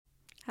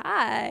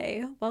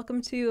Hi,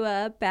 welcome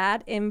to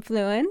Bad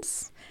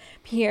Influence.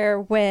 I'm here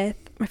with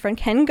my friend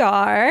Ken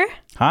Garr.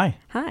 Hi.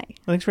 Hi.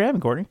 Thanks for having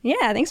me, Courtney.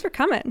 Yeah, thanks for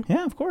coming.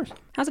 Yeah, of course.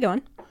 How's it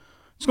going?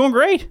 It's going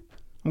great.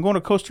 I'm going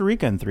to Costa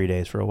Rica in 3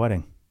 days for a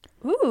wedding.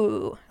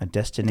 Ooh. A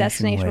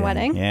destination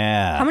wedding.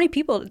 Yeah. How many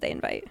people did they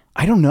invite?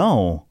 I don't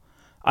know.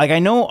 I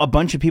know a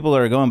bunch of people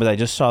that are going, but I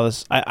just saw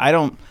this.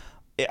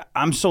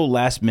 I'm so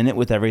last minute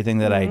with everything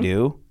that I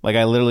do.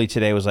 I literally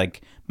today was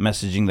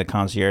messaging the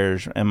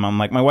concierge, and I'm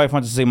like, my wife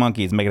wants to see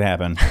monkeys, make it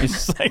happen. He's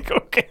just like,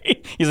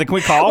 okay. He's like, can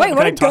we call? Wait,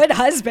 what a good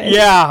husband.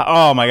 Yeah.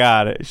 Oh my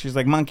God. She's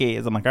like,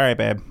 monkeys. I'm like, all right,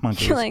 babe,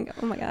 monkeys. You're like,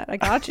 oh my God, I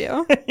got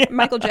you. Yeah.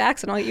 Michael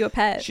Jackson, I'll get you a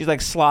pet. She's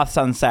like, sloths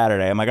on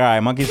Saturday. I'm like, all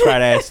right, monkeys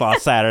Friday,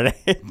 sloths Saturday.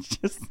 It's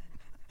just,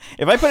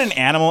 if I put an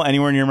animal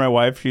anywhere near my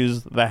wife,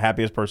 she's the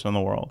happiest person in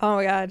the world. Oh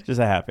my God. Just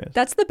the happiest.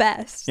 That's the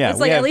best. Yeah. It's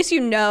like, at least you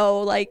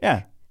know,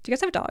 yeah. Do you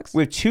guys have dogs?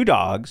 We have 2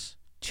 dogs,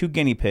 2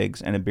 guinea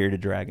pigs, and a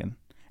bearded dragon.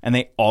 And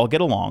they all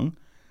get along.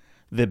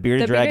 The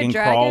bearded dragon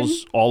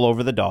crawls all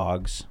over the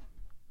dogs.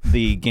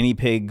 The guinea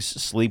pigs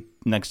sleep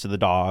next to the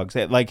dogs.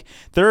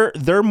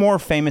 They're more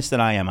famous than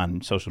I am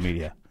on social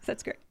media.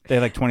 That's great. They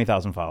have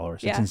 20,000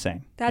 followers. Yeah. It's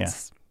insane.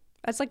 That's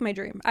like my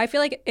dream. I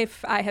feel like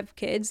if I have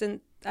kids,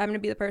 and I'm going to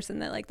be the person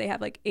that they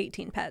have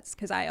 18 pets,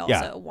 because I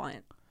also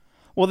want.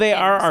 Well, they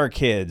are our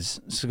kids,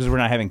 because we're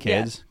not having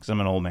kids, because I'm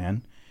an old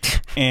man.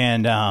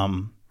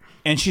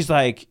 And she's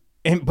like,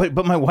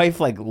 but my wife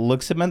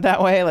looks at me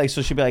that way,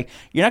 so she'll be like,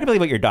 "You're not gonna believe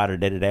what your daughter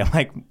did today." I'm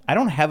like, I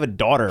don't have a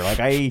daughter.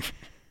 I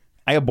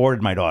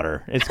aborted my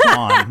daughter. It's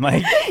gone.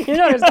 Your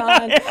daughter's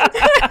gone.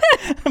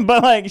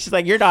 But she's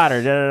like, your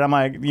daughter did it. I'm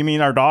like, you mean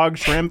our dog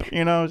Shrimp?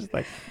 She's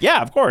like,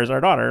 yeah, of course, our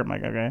daughter. I'm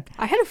like, okay.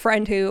 I had a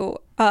friend who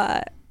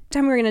time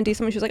we were gonna do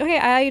something, she was like, okay,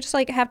 I just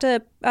have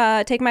to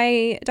take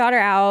my daughter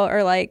out, or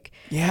take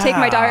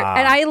my daughter,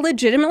 and I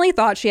legitimately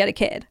thought she had a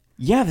kid.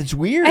 Yeah, that's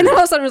weird. And then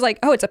all of a sudden it was like,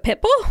 oh, it's a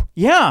pit bull?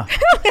 Yeah.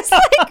 It's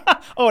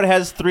like, oh, it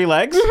has 3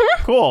 legs?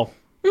 Mm-hmm. Cool.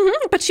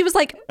 Mm-hmm. But she was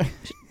like,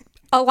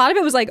 a lot of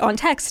it was on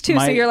text too.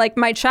 So you're like,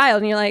 my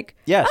child, and you're like,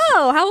 yes.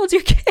 Oh, how old's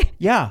your kid?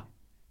 Yeah.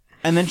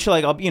 And then she'll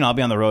I'll be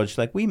on the road. She's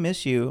like, we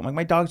miss you. I'm like,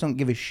 my dogs don't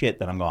give a shit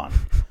that I'm gone.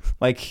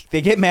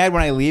 They get mad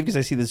when I leave because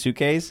I see the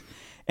suitcase.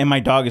 And my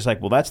dog is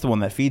like, well, that's the one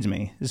that feeds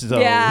me. This is,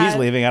 he's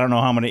leaving. I don't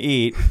know how I'm going to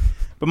eat.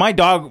 But my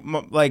dog,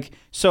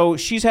 so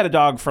she's had a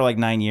dog for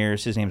 9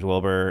 years. His name's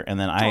Wilbur. And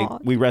then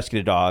we rescued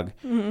a dog.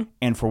 Mm-hmm.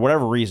 And for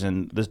whatever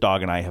reason, this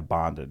dog and I have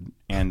bonded.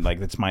 And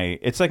it's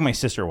like my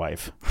sister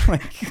wife.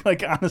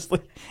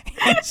 Honestly.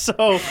 And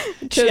so,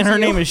 and her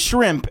name is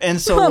Shrimp.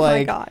 And so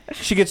my God.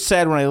 She gets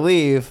sad when I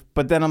leave.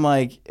 But then I'm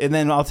like, and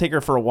then I'll take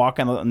her for a walk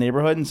in the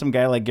neighborhood, and some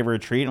guy give her a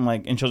treat. I'm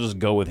like, and she'll just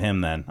go with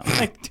him then. I'm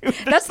like, dude.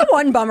 That's the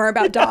one bummer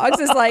about dogs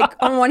is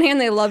on one hand,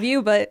 they love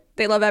you, but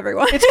they love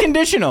everyone. It's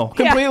conditional.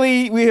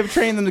 Completely. We have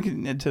trained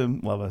them to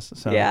love us.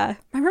 So. Yeah.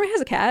 My roommate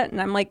has a cat,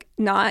 and I'm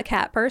not a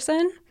cat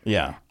person.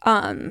 Yeah.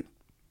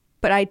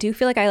 But I do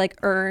feel like I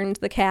earned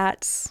the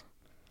cat's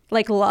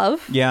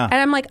love. Yeah. And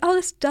I'm like, oh,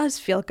 this does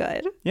feel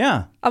good.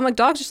 Yeah. I'm like,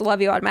 dogs just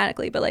love you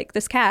automatically, but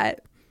this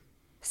cat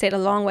stayed a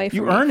long way from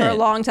me for a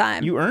long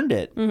time. You earned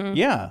it. Mm-hmm.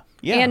 Yeah.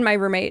 Yeah. And my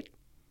roommate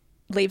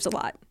leaves a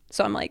lot.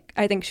 So I'm like,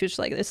 I think she was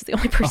this is the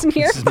only person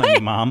here. This is my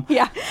new mom.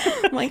 Yeah.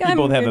 I'm like, I'm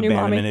both have your new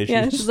abandonment mommy. issues.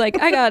 Yeah. She's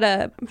like,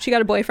 she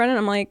got a boyfriend, and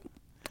I'm like,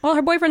 well,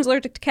 her boyfriend's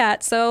allergic to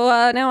cats,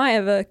 so now I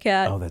have a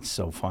cat. Oh, that's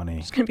so funny.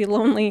 She's gonna be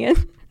lonely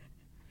and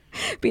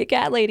be a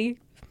cat lady.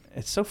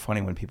 It's so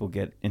funny when people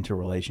get into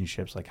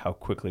relationships, how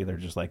quickly they're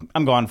just like,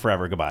 I'm gone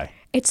forever, goodbye.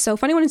 It's so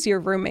funny when it's your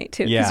roommate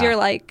too, because you're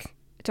like,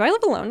 do I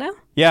live alone now?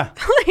 Yeah.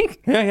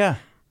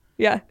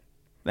 Yeah.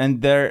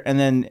 And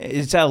then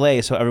it's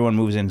LA, so everyone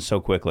moves in so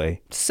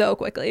quickly. So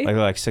quickly.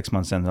 They're 6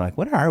 months in, they're like,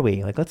 what are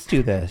we? Let's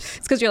do this.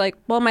 It's because you're like,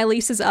 well, my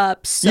lease is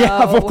up, so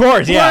yeah, of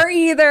course, yeah. We're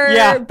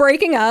either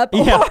breaking up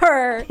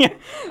or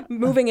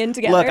moving in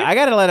together. Look, I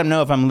got to let them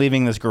know if I'm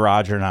leaving this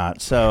garage or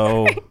not.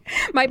 So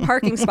my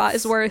parking spot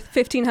is worth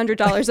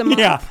 $1,500 a month.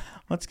 Yeah.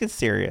 Let's get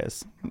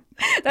serious.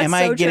 That's Am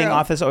I so getting true.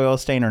 off this oil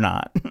stain or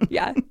not?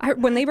 Yeah.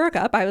 When they broke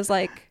up, I was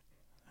like,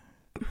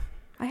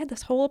 I had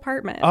this whole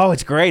apartment. Oh,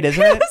 it's great, isn't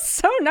it? It was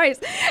so nice.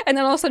 And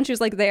then all of a sudden she was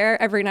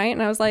there every night,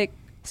 and I was like,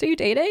 so you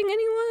dating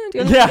anyone? Do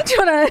you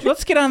wanna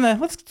Let's get on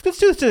let's do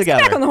this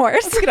together. Back on the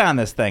horse. Let's get on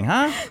this thing,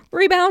 huh?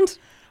 Rebound.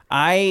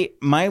 My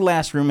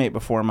last roommate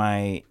before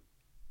I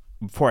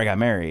got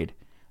married,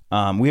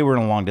 we were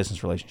in a long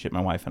distance relationship,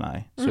 my wife and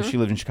I. So she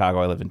lived in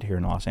Chicago, I lived here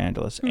in Los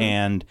Angeles.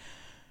 And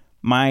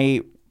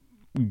my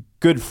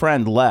good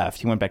friend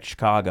left. He went back to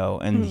Chicago,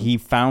 and he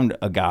found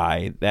a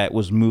guy that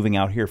was moving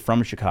out here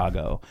from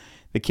Chicago.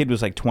 The kid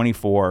was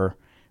 24,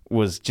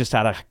 was just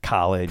out of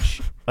college.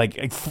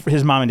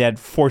 His mom and dad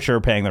for sure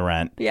paying the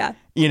rent. Yeah.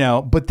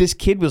 But this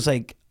kid was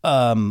I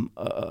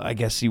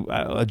guess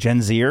a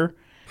Gen Zer.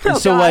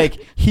 And God.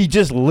 He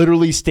just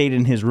literally stayed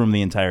in his room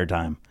the entire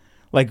time.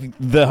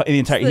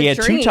 He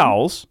had 2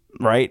 towels,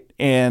 right?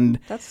 And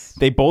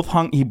they both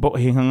hung. He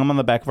hung them on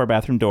the back of our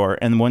bathroom door.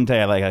 And one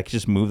day I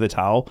just moved the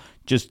towel,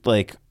 just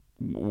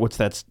what's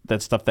that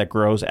stuff that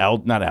grows?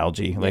 Not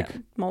algae, like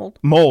mold.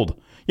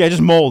 Mold. Yeah,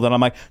 just mold. And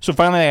I'm like, so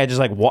finally I just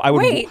like,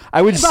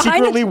 I would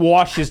secretly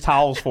wash his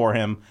towels for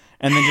him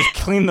and then just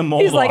clean the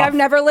mold off. He's like, I've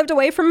never lived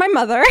away from my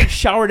mother.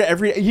 Showered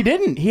every day. He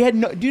didn't. He had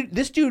no, dude,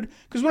 this dude,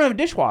 because we don't have a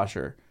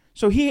dishwasher.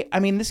 So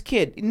this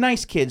kid,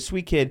 nice kid,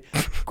 sweet kid,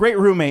 great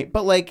roommate,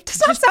 but like,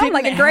 does not sound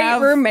like a great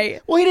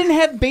roommate. Well, he didn't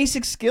have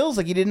basic skills.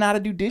 Like, he didn't know how to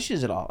do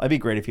dishes at all. That'd be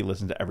great if he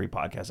listened to every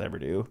podcast I ever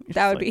do.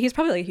 That would be. He's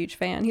probably like a huge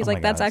fan. He's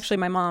like, that's actually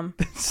my mom.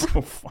 That's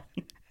so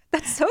funny.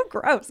 That's so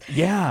gross.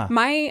 Yeah.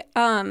 My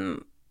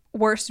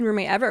worst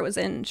roommate ever was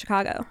in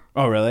Chicago.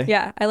 Oh, really?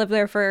 Yeah, I lived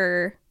there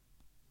for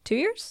 2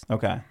 years.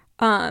 Okay.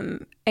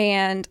 And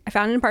I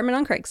found an apartment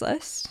on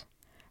Craigslist,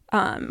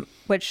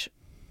 which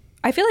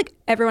I feel like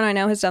everyone I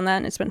know has done that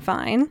and it's been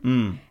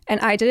fine. And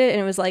I did it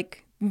and it was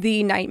like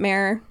the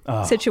nightmare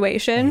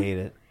situation. I hate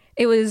it.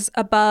 It was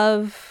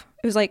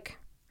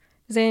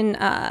in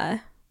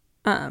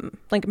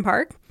Lincoln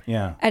Park.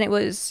 Yeah. And it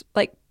was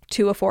like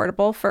too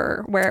affordable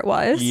for where it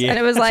was. Yeah, and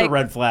it was that's like a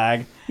red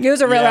flag. It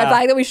was a real red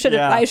flag that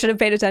I should have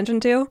paid attention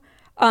to.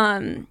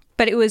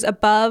 But it was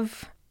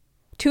above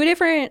 2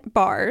 different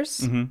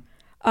bars.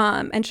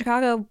 And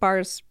Chicago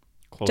bars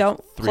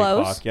don't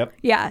close. Yep.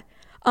 Yeah.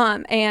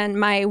 And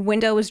my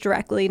window was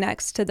directly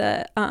next to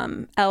the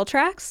L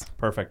tracks.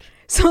 Perfect.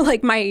 So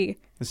like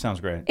this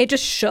sounds great. It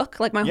just shook,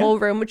 like my whole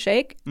room would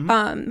shake.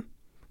 Kind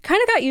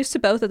of got used to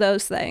both of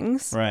those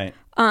things. Right.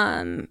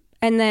 And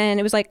then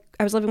it was like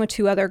I was living with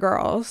 2 other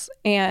girls,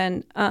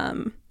 and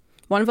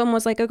one of them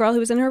was like a girl who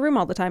was in her room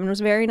all the time and was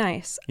very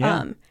nice.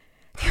 Yeah.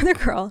 The other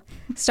girl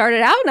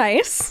started out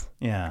nice.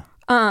 Yeah.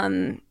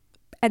 And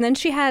then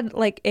she had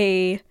like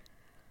a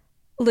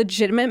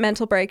legitimate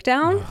mental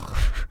breakdown.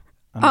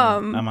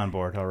 I'm on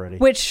board already.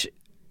 Which,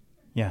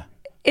 yeah,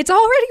 it's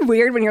already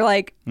weird when you're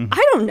like,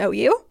 I don't know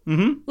you.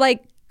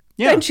 Like,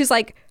 and she's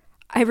like,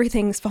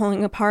 everything's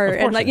falling apart,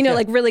 and like,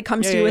 like really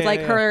comes to you with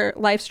like her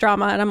life's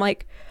drama, and I'm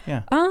like,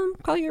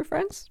 call your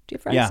friends. Do you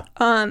have friends?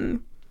 Yeah.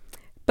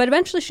 But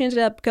eventually she ended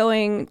up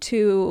going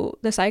to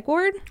the psych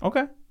ward.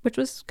 Okay. Which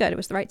was good. It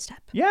was the right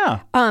step.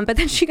 Yeah. But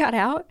then she got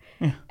out,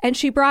 and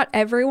she brought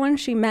everyone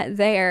she met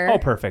there. Oh,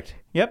 perfect.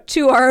 Yep.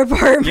 To our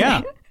apartment.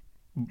 Yeah.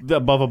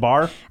 Above a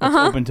bar that's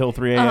open till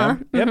 3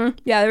 a.m. Yep.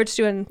 Yeah, they were just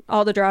doing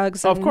all the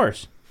drugs. Of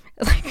course.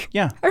 Like,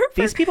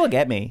 these people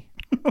get me.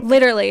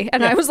 Literally.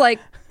 And I was like,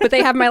 but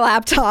they have my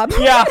laptop.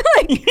 Yeah.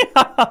 Like,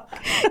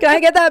 can I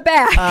get that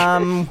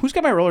back? Who's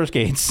got my roller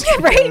skates?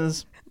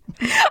 Right.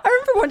 I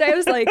remember one day I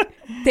was like,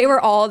 they were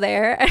all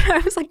there, and I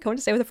was like going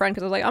to stay with a friend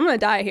because I was like, I'm gonna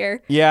die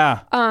here.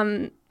 Yeah.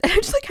 And I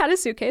just like had a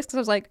suitcase because I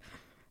was like,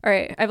 all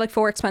right, I have like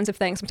 4 expensive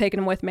things. I'm taking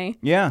them with me.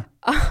 Yeah.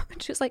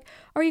 And she was like,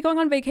 are you going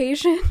on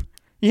vacation?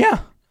 Yeah.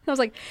 I was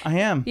like, I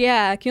am.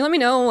 Yeah. Can you let me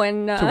know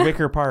when? To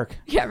Wicker Park.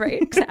 Yeah,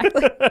 right.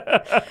 Exactly.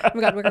 Oh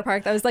my God, Wicker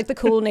Park. That was like the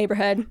cool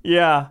neighborhood.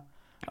 Yeah.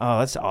 Oh,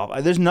 that's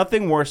awful. There's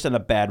nothing worse than a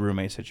bad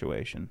roommate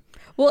situation.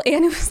 Well,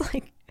 and it was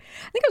like,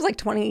 I think it was like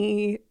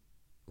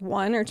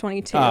 21 or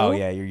 22. Oh,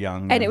 yeah, you're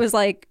young. And it was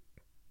like,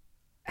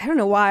 I don't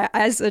know why,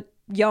 as a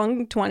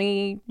young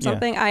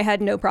 20-something, I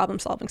had no problem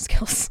solving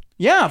skills.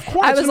 Yeah, of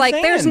course. I was like,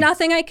 there's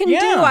nothing I can do.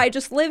 I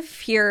just live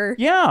here.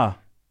 Yeah.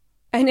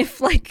 And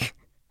if like...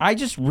 I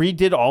just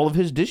redid all of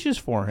his dishes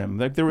for him.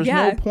 Like, there was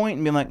no point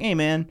in being like, hey,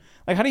 man,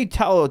 like, how do you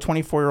tell a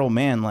 24-year-old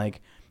man,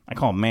 like, I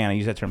call him man, I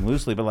use that term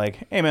loosely, but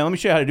like, hey, man, let me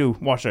show you how to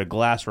wash a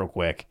glass real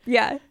quick.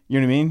 Yeah. You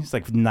know what I mean? It's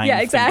like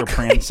 9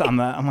 fingerprints on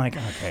the, I'm like,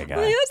 okay, guys.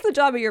 Well, that's the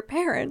job of your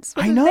parents.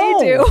 What I did know.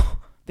 they do?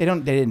 They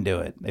didn't do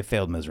it. They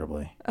failed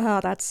miserably.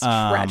 Oh, that's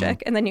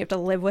tragic. And then you have to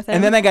live with it.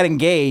 And then I got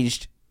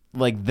engaged,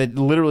 like,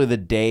 literally the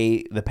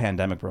day the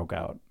pandemic broke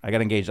out. I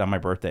got engaged on my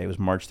birthday. It was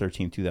March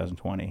 13th,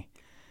 2020.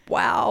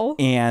 Wow.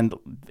 And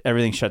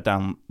everything shut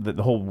down.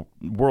 The whole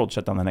world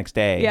shut down the next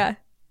day. Yeah.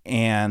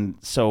 And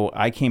so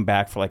I came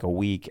back for like a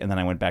week, and then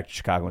I went back to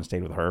Chicago and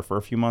stayed with her for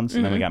a few months,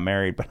 and then we got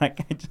married. But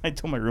I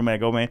told my roommate, I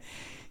go, man,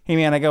 hey,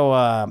 man, I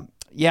go,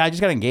 yeah, I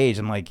just got engaged.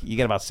 I'm like, you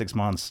got about 6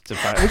 months to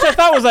find, which I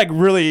thought was like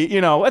really,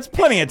 that's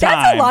plenty of time.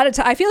 That's a lot of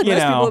time. I feel like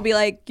most people would be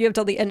like, you have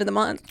till the end of the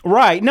month.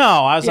 Right. No,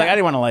 I was like, I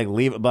didn't want to like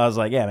leave it, but I was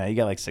like, yeah, man, you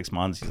got like 6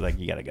 months. He's like,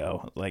 you got to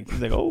go.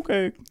 He's like, oh,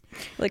 okay.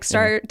 Like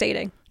start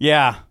dating.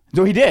 Yeah.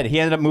 So he did. He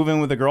ended up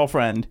moving with a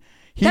girlfriend.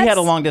 He had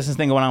a long distance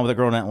thing going on with a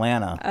girl in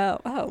Atlanta.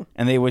 Oh.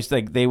 And they were like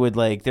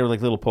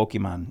little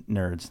Pokemon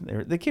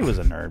nerds. The kid was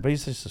a nerd, but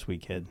he's just a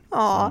sweet kid.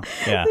 Aw.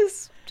 So, yeah. Did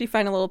you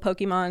find a little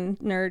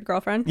Pokemon nerd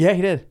girlfriend? Yeah,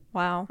 he did.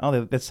 Wow.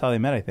 Oh, that's how they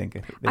met, I think.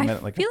 They met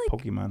at like a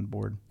Pokemon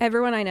board.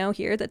 Everyone I know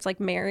here that's like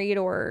married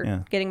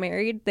or getting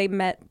married, they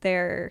met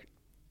their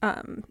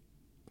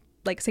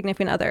like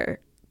significant other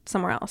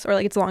somewhere else, or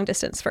like it's long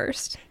distance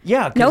first.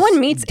 Yeah. No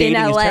one meets in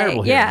LA. Is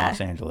terrible here in Los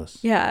Angeles.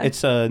 Yeah.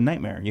 It's a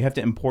nightmare. You have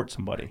to import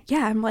somebody.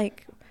 Yeah. I'm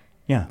like,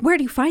 where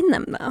do you find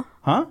them though?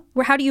 Huh?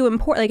 How do you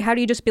import? Like, how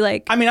do you just be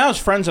like? I mean, I was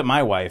friends with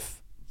my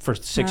wife for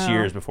 6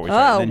 years before we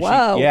started.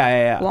 Whoa.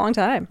 Yeah. Long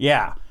time.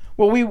 Yeah.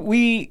 Well,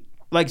 we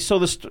like,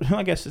 so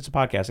I guess it's a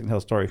podcast. I can tell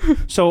a story.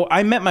 So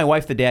I met my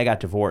wife the day I got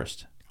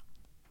divorced.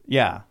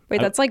 Yeah.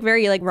 Wait, that's like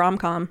very like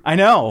rom-com. I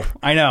know.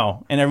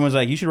 And everyone's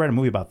like, you should write a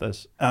movie about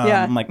this.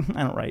 Yeah. I'm like,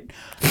 I don't write.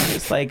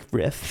 It's like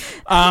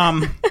riff.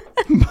 Have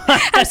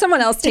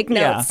someone else take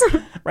notes.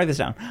 Yeah. Write this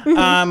down.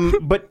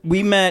 But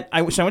we met.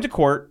 So I went to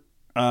court.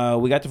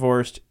 We got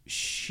divorced.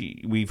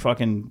 We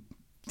fucking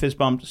fist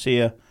bumped. See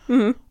ya.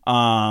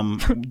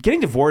 Mm-hmm. Getting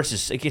divorced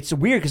is like, it's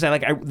weird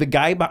because the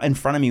guy in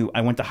front of me,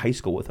 I went to high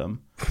school with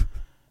him.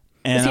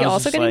 And is he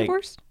also getting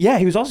divorced? Yeah,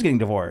 he was also getting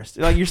divorced.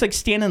 Like, you're just like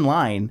standing in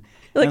line.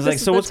 And I was like,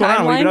 so what's going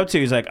on? What are you up to?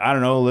 He's like, I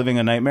don't know, living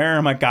a nightmare.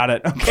 I'm like, got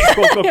it. Okay,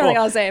 cool. You're like,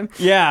 oh, same.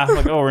 Yeah. I'm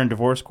like, oh, we're in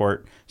divorce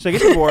court. So I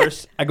get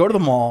divorced. I go to the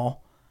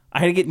mall. I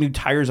had to get new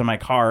tires on my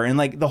car. And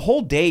like the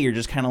whole day, you're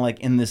just kind of like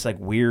in this like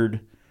weird.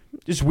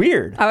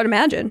 I would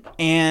imagine.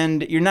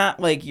 And you're not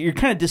like, you're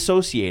kind of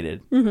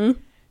dissociated. Mm-hmm.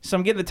 So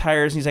I'm getting the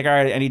tires. And he's like, all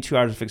right, I need 2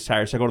 hours to fix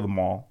tires. So I go to the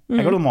mall.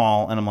 Mm-hmm. I go to the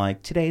mall and I'm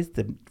like, today's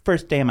the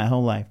first day of my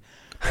whole life.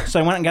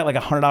 So I went and got like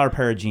 $100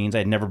 pair of jeans.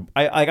 I'm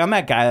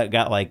that guy that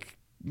got like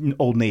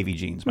Old Navy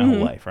jeans my whole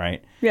life,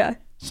 right? Yeah.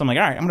 So I'm like,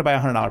 all right, I'm gonna buy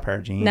 $100 pair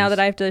of jeans. Now that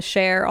I have to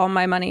share all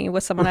my money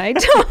with someone I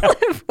don't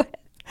live with.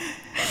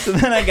 So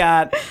then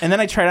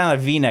I tried on a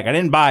V-neck. I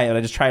didn't buy it.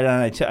 I just tried it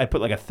on. I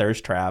put like a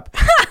thirst trap.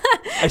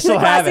 I still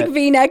have it. Classic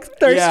V-neck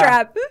thirst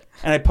trap.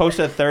 And I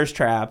posted a thirst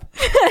trap.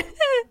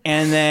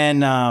 And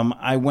then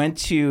I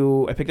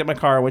picked up my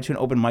car. I went to an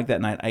open mic that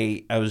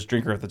night. I was a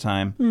drinker at the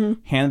time.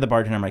 Handed the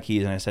bartender my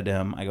keys, and I said to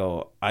him, I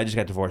go, I just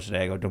got divorced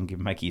today. I go, don't give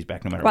me my keys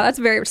back no matter what. Wow, that's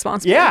very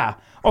responsible. Yeah.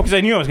 Oh, because I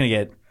knew I was going to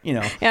get,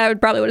 Yeah, I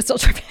probably would have still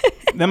tried.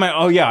 Then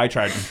I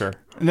tried, I'm sure.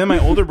 And then my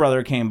older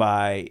brother came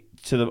by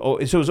so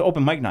it was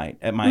open mic night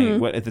at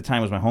what at the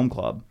time was my home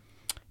club.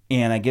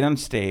 And I get on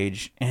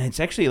stage, and it's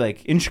actually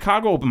like, in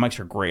Chicago, open mics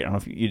are great. I don't know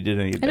if you did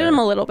any of that. I did them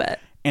a little bit.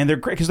 And they're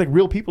great because like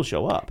real people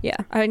show up. Yeah,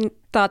 I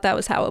thought that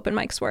was how open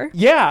mics were.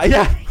 Yeah.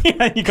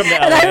 You come to LA.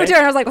 And I went to her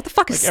and I was like, "What the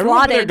fuck is everyone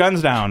slotted?" put their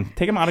guns down.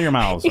 Take them out of your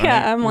mouths. Yeah,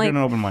 right? I'm We're like, doing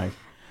an open mic.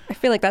 I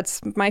feel like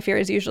that's my fear.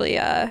 Is usually,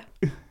 I'm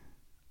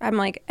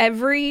like,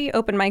 every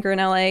open micer in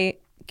LA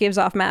gives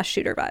off mass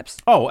shooter vibes.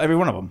 Oh, every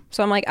one of them.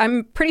 So I'm like,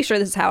 I'm pretty sure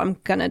this is how I'm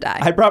gonna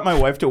die. I brought my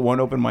wife to one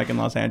open mic in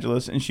Los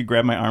Angeles, and she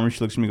grabbed my arm and she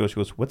looks at me and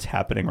goes, "What's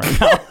happening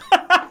right now?"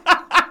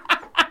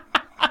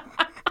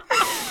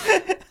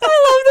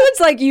 It's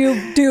like,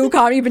 you do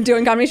comedy, you've been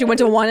doing comedy. She went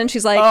to one and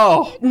she's like,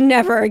 oh,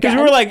 never again. Because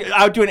we were like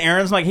out doing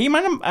errands. I'm like, hey, you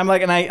mind if I'm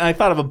like, and I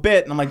thought of a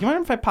bit, and I'm like, you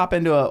mind if I pop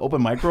into an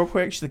open mic real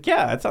quick? She's like,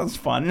 yeah, that sounds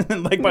fun. And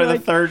then like by the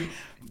third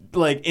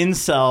like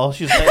incel,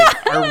 she's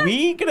like, are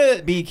we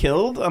gonna be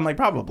killed? I'm like,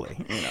 probably.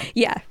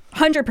 Yeah,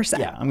 100%.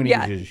 Yeah, I'm gonna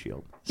use you as a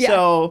shield.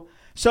 Yeah.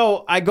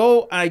 So I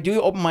go and I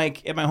do open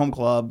mic at my home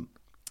club,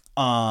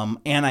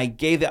 and I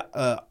gave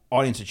the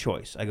audience a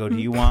choice. I go, do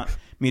you want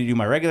me to do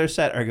my regular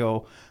set,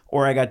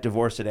 or I got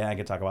divorced today, and I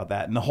could talk about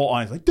that. And the whole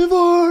audience like,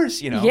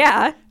 divorce,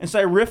 Yeah. And so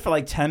I riffed for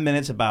like 10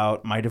 minutes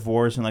about my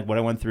divorce and like what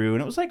I went through.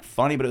 And it was like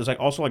funny, but it was like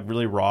also like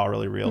really raw,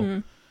 really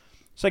real.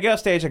 So I get off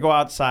stage, I go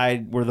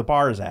outside where the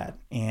bar is at,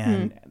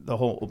 and the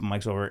whole open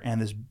mic's over. And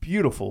this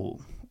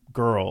beautiful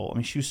girl, I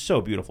mean, she was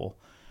so beautiful.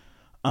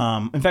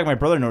 In fact, my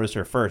brother noticed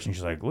her first, and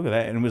she's like, look at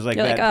that. And it was like,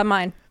 you're that, like,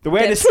 mine. The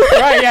way I just,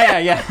 right,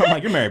 yeah. I'm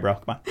like, you're married, bro.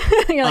 Come on.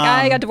 You're like,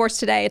 I got divorced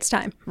today. It's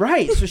time.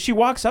 Right. So she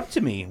walks up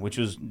to me, which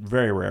was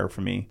very rare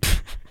for me.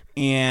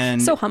 And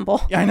so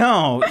humble. I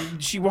know.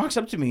 She walks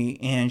up to me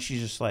and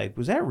she's just like,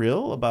 was that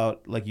real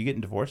about like you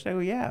getting divorced? I go,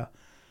 yeah.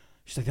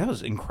 She's like, that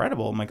was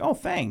incredible. I'm like, oh,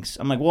 thanks.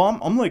 I'm like, well,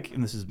 I'm like,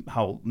 and this is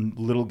how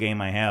little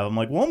game I have. I'm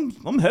like, well,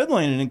 I'm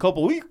headlining in a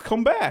couple weeks.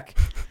 Come back.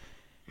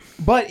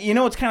 But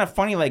it's kind of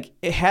funny. Like,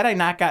 had I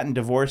not gotten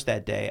divorced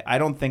that day, I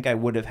don't think I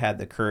would have had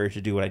the courage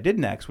to do what I did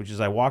next, which is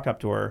I walk up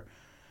to her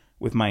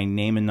with my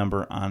name and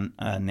number on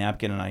a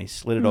napkin, and I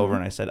slid it over,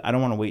 and I said, I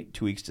don't want to wait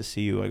 2 weeks to see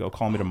you. I go,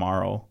 call me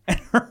tomorrow.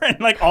 And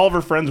like all of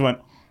her friends went,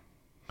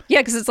 yeah,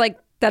 because it's like,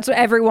 that's what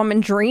every woman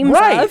dreams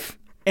of.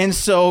 And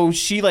so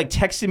she like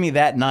texted me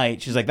that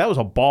night. She's like, that was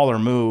a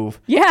baller move.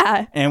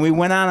 Yeah. And we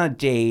went on a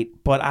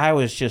date, but I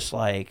was just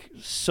like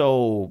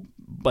so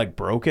like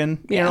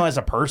broken, as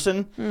a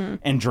person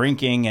and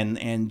drinking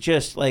and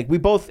just like we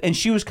both, and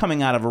she was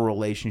coming out of a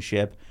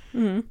relationship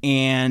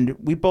and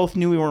we both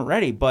knew we weren't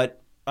ready, but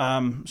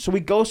so we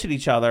ghosted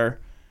each other,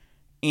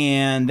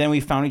 and then we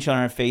found each other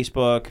on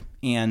Facebook,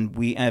 and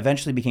we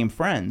eventually became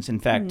friends. In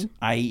fact,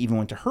 I even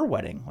went to her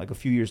wedding like a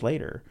few years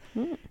later,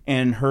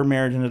 and her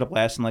marriage ended up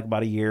lasting like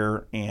about a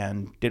year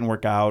and didn't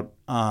work out.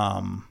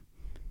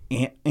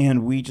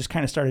 And we just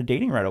kind of started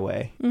dating right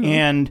away,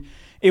 and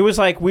it was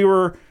like we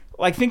were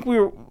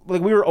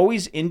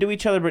always into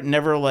each other, but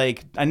never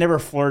like I never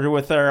flirted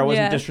with her. I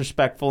wasn't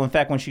disrespectful. In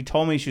fact, when she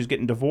told me she was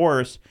getting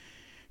divorced,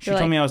 she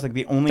told me I was like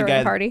the only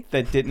guy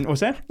that didn't.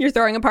 What's that? You're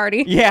throwing a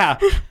party. Yeah.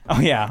 Oh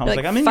yeah. I was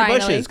like, I'm in your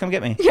bushes. Come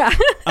get me. Yeah.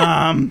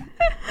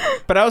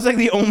 But I was like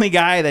the only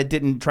guy that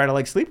didn't try to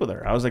like sleep with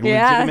her. I was like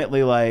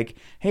legitimately like,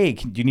 hey,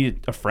 do you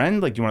need a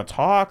friend? Like, do you want to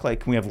talk?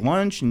 Like, can we have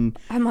lunch? And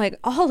I'm like,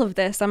 all of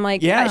this. I'm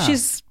like,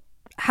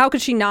 how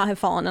could she not have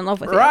fallen in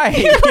love with you? Right.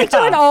 You're like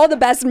doing all the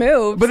best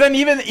moves. But then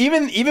even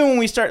when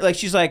we start, like,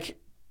 she's like,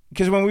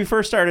 because when we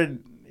first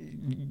started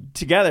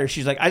together,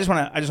 she's like, I just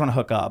want to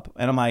hook up,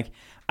 and I'm like,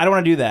 I don't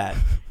want to do that.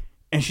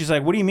 And she's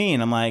like, what do you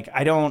mean? I'm like,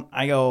 I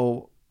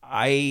go,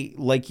 I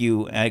like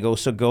you. And I go,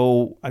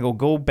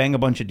 go bang a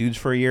bunch of dudes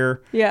for a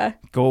year. Yeah.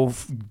 Go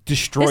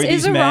destroy these men.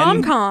 This is a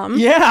rom-com.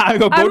 Yeah. I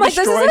go I'm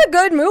destroy. This isn't a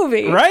good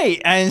movie.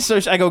 Right. And so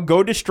I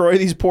go destroy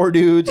these poor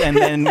dudes. And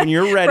then when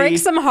you're ready. Break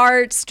some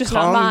hearts, just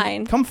not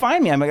mine. Come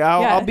find me. I'm like,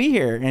 I'll be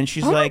here. And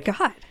she's like. Oh, my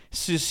God.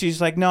 She's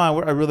like, no,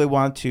 I really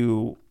want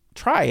to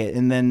try it.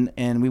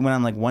 And we went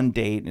on like one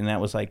date, and that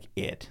was like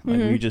it. Like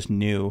we just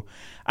knew.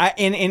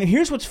 And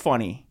here's what's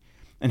funny.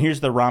 And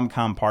here's the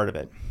rom-com part of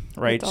it.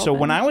 Right. So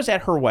when I was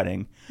at her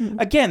wedding,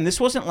 again, this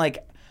wasn't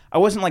like, I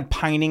wasn't like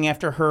pining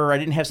after her. I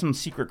didn't have some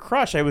secret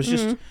crush. I was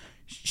just,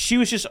 she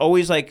was just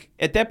always like,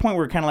 at that point, we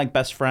were kind of like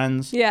best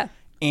friends. Yeah.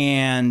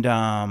 And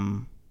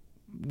I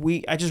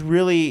just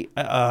really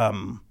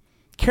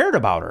cared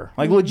about her,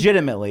 like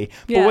legitimately.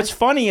 But what's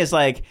funny is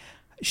like,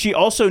 she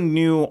also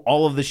knew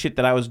all of the shit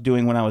that I was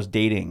doing when I was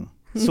dating.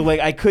 So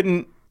like,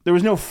 there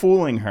was no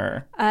fooling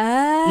her. You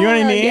know what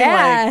I mean?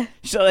 Yeah.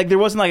 Like there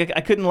wasn't like,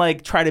 I couldn't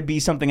like try to be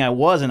something I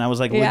wasn't. I was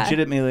like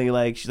legitimately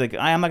like, she's like,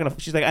 I'm not going to,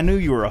 she's like, I knew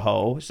you were a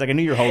hoe. She's like, I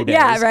knew your hoe days.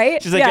 Yeah,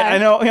 right? She's like, I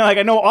know, like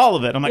I know all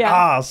of it. I'm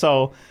like,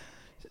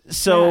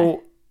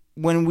 so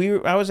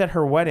when I was at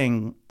her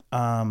wedding,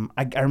 I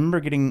remember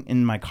getting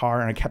in my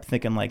car and I kept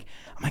thinking like,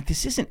 I'm like,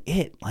 this isn't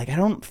it. Like, I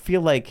don't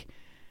feel like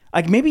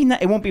maybe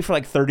not, it won't be for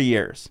like 30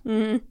 years.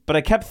 But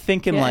I kept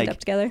thinking like, end up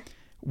together.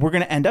 We're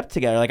going to end up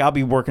together. Like, I'll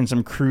be working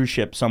some cruise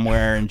ship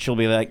somewhere and she'll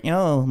be like,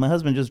 my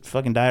husband just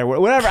fucking died or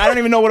whatever. I don't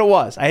even know what it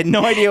was. I had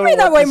no idea what it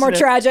was. That way more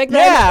tragic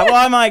then. Yeah. Well,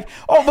 I'm like,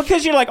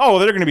 because you're like, they're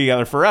going to be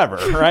together forever,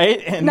 right?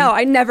 And no,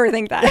 I never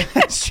think that.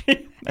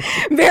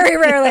 Very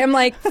rarely. I'm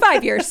like,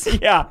 5 years.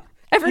 Yeah.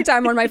 Every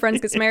time one of my friends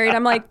gets married,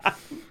 I'm like, I'm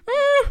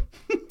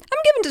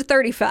giving to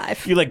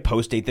 35. You like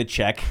post-date the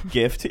check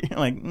gift. You're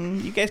like,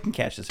 you guys can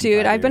cash this in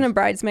Dude, 5 I've years. been a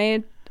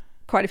bridesmaid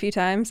quite a few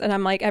times. And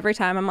I'm like, every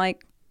time I'm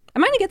like,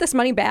 am I going to get this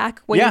money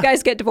back when you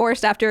guys get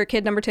divorced after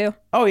kid number 2?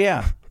 Oh,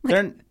 yeah.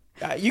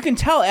 You can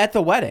tell at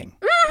the wedding.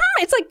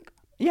 It's like...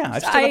 Yeah,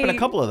 I've stood up in a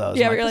couple of those.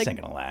 Yeah, I'm you're this like,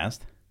 ain't going to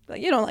last.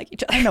 You don't like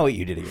each other. I know what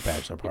you did at your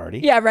bachelor party.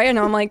 Yeah, right? I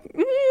know. I'm like,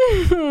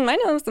 I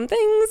know some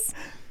things.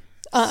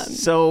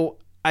 So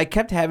I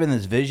kept having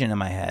this vision in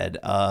my head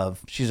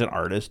of, she's an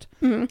artist,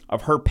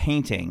 of her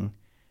painting,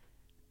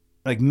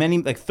 like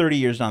 30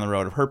 years down the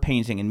road, of her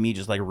painting and me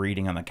just like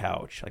reading on the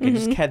couch. Like I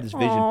just had this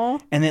vision.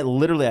 Aww. And it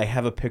literally, I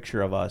have a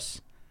picture of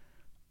us,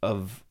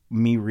 of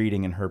me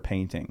reading and her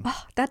painting.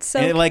 Oh, that's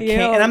so and cute.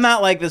 And I'm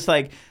not like this,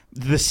 like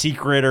The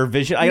Secret or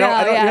Vision. I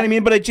don't you know what I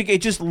mean? But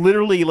it just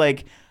literally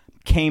like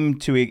came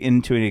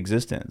into an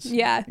existence.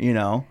 Yeah. You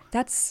know?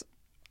 I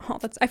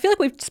feel like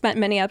we've spent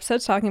many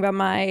episodes talking about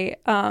my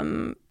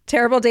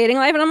terrible dating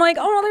life, and I'm like,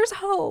 there's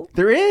hope.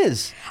 There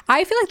is.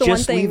 I feel like the one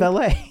thing... Just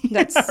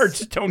leave LA. Or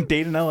just don't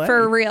date in LA.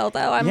 For real,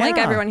 though. I'm like,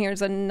 everyone here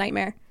is a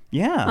nightmare.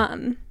 Yeah.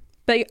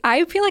 But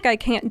I feel like I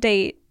can't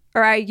date,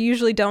 or I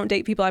usually don't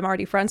date people I'm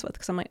already friends with,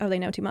 because I'm like, they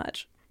know too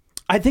much.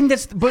 I think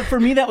but for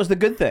me, that was the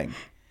good thing.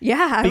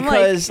 Yeah.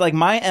 Because like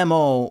my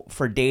MO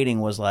for dating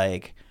was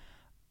like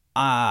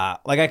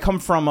I come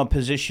from a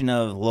position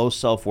of low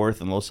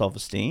self-worth and low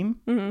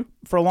self-esteem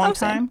for a long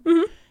time.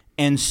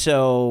 And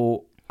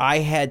so I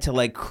had to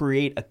like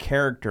create a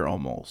character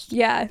almost.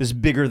 Yeah. This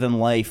bigger than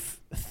life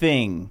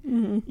thing. You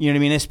know what I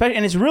mean?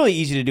 And it's really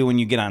easy to do when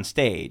you get on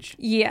stage.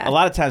 Yeah. A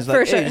lot of times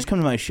like, hey, just come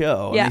to my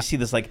show. And you see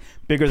this like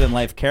bigger than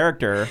life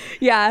character.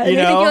 Yeah. And you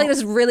think you're like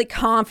this really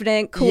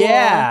confident, cool.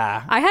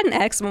 Yeah. I had an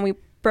ex when we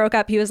broke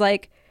up. He was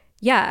like,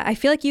 yeah, I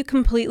feel like you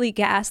completely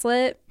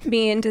gaslit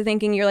me into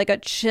thinking you're like a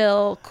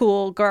chill,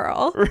 cool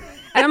girl.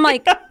 And I'm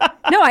like,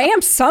 no, I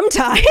am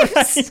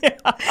sometimes.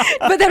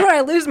 But then when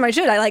I lose my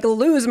shit, I like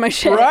lose my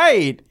shit.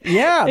 Right.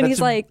 Yeah. And he's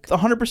like,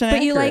 100% but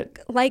accurate. you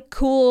like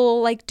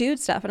cool, like dude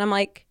stuff. And I'm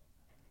like,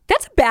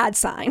 that's a bad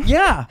sign.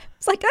 Yeah.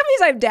 It's like, that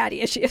means I have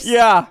daddy issues.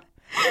 Yeah.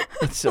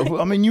 So,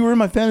 I mean, you were in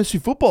my fantasy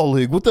football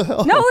league. What the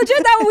hell? No,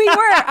 legit, that we were.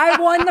 I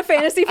won the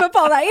fantasy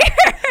football that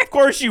year. Of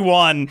course you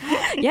won.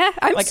 Yeah,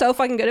 I'm so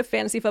fucking good at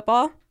fantasy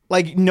football.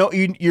 Like, no,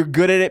 you're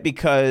good at it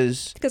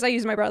because I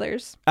use my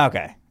brothers.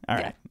 Okay. All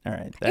right. Yeah. All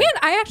right. And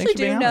I actually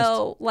do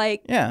know,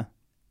 like, a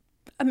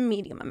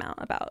medium amount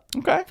about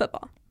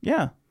football.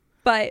 Yeah.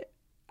 But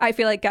I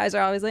feel like guys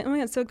are always like, oh my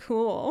God, it's so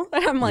cool.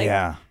 And I'm like,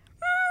 yeah.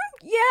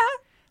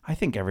 I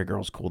think every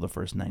girl's cool the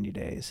first 90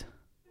 days.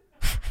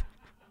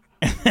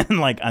 And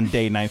like on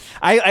day 9,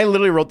 I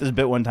literally wrote this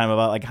bit one time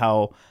about like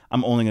how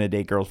I'm only going to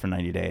date girls for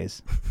 90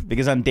 days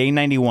because on day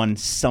 91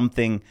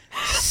 something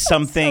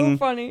so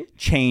funny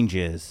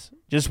changes.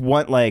 Just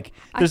one, like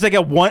there's like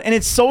a one, and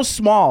it's so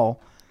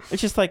small.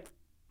 It's just like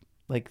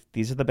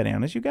these are the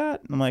bananas you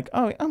got, and I'm like,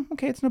 oh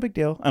okay, it's no big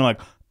deal. And I'm like,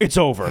 it's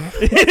over.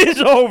 It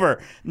is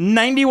over.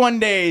 91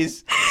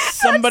 days.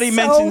 Somebody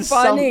mentions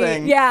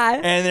something,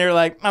 and they're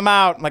like, I'm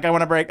out. Like I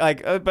want to break.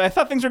 Like, but I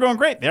thought things were going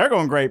great. They are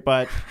going great,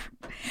 but.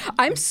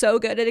 I'm so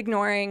good at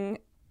ignoring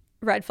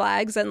red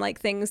flags and like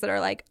things that are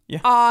like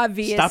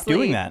obviously. Stop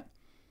doing that.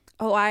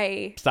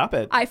 Stop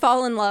it. I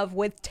fall in love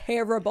with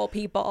terrible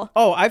people.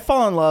 Oh, I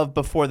fall in love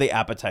before the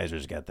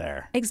appetizers get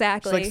there.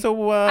 Exactly. It's like,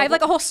 so I have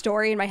like a whole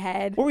story in my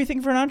head. What were you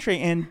thinking for an entree?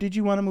 And did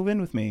you want to move in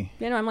with me?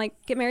 You know, I'm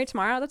like, get married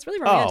tomorrow. That's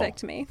really romantic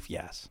to me.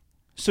 Yes.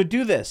 So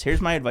do this.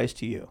 Here's my advice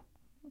to you.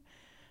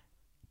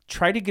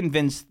 Try to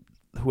convince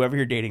whoever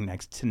you're dating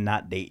next to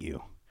not date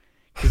you.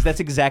 Because that's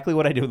exactly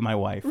what I did with my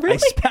wife. Really?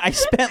 I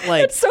spent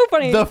like That's so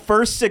funny. The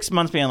first 6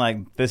 months being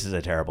like, this is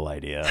a terrible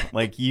idea.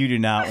 Like, you do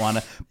not want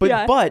to.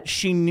 But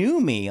she knew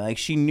me. Like,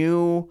 she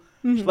knew.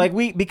 Like,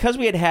 because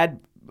we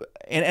had.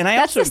 And I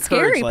that's also the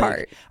scary encourage,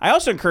 part. I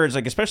also encourage,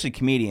 like, especially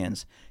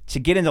comedians, to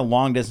get into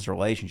long distance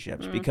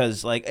relationships.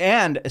 Because, like,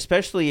 and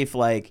especially if,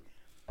 like,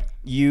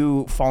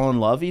 you fall in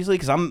love easily,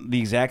 because I'm the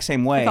exact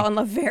same way. I fall in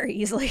love very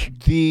easily.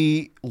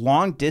 The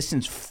long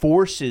distance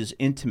forces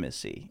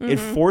intimacy. It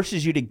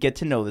forces you to get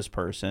to know this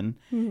person.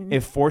 It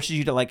forces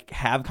you to like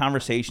have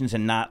conversations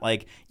and not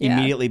like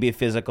immediately be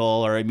physical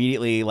or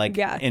immediately like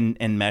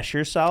enmesh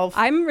yourself.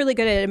 I'm really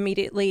good at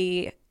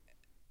immediately.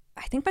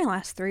 I think my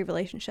last 3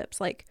 relationships,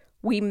 like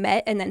we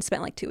met and then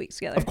spent like 2 weeks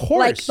together. Of course,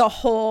 like the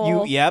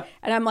whole. Yep.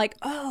 And I'm like,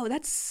 oh,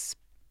 that's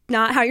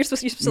not how you're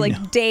supposed to. You're supposed to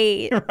like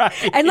date.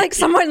 Right. And like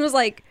someone was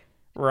like.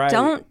 Right.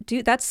 Don't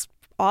do that's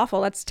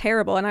awful. That's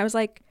terrible. And I was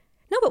like,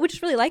 no, but we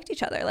just really liked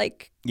each other.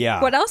 Like,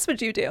 what else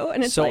would you do?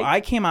 And it's so like, I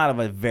came out of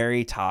a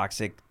very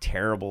toxic,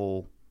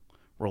 terrible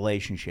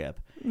relationship,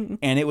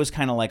 and it was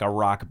kind of like a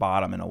rock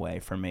bottom in a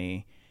way for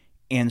me.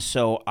 And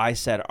so I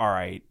said, all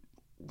right,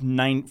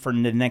 for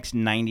the next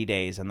 90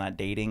 days, I'm not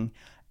dating,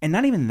 and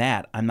not even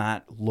that, I'm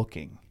not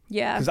looking.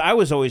 Yeah, because I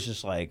was always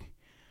just like,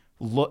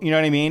 look, you know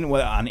what I mean?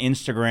 On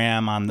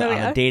Instagram, on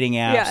the dating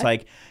apps,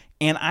 like,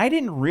 and I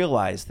didn't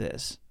realize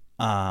this.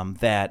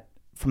 That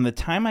from the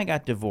time I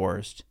got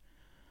divorced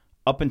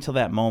up until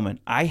that moment,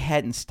 I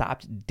hadn't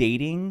stopped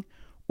dating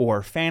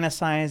or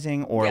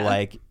fantasizing or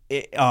like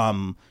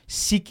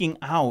seeking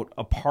out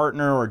a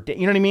partner or you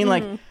know what I mean?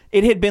 Like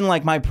it had been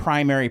like my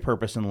primary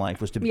purpose in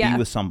life was to be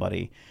with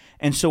somebody.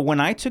 And so when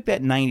I took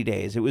that 90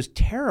 days, it was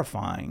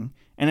terrifying.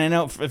 And I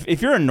know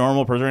if you're a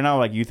normal person right now,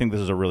 like you think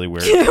this is a really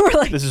weird,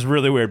 this is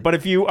really weird. But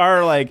if you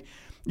are like,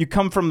 you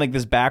come from like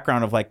this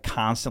background of like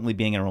constantly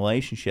being in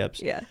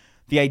relationships. Yeah.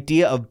 The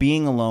idea of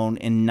being alone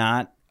and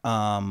not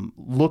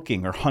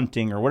looking or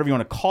hunting or whatever you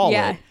want to call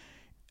it.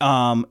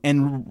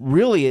 And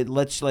really it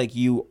lets like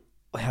you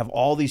have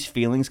all these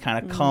feelings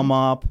kind of come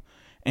up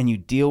and you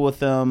deal with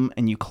them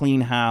and you clean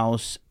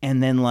house.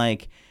 And then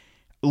like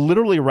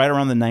literally right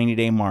around the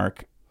 90-day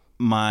mark,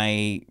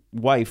 my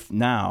wife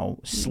now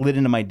slid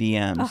into my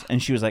DMs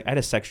and she was like, I had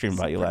a sex dream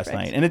about you last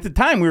night. And at the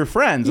time we were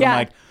friends. I'm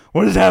like,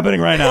 what is happening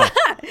right now?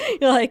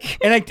 You're like,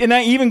 and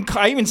I even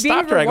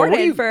stopped her. I go, what are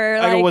you?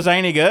 I go, was I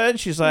any good?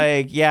 She's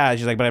like, yeah.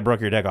 She's like, but I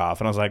broke your dick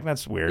off. And I was like,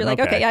 that's weird. You're like,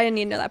 okay, I didn't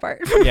need to know that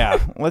part.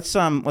 Yeah, let's.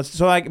 So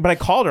but I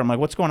called her. I'm like,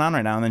 what's going on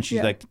right now? And then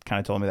she's like, kind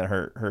of told me that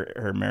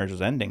her marriage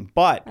was ending.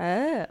 But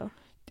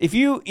if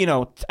you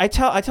I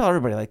tell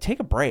everybody like,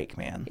 take a break,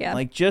 man. Yeah.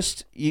 Like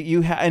just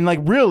you and like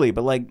really,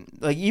 but like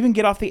even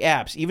get off the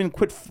apps, even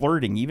quit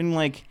flirting, even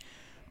like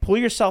pull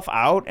yourself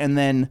out, and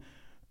then.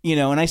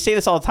 And I say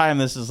this all the time,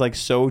 this is like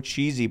so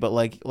cheesy, but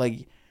like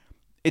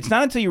it's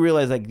not until you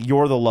realize like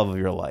you're the love of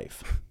your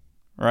life,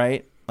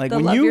 right? Like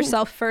when love you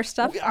yourself first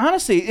stuff.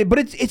 Honestly, but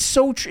it's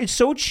so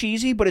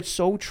cheesy, but it's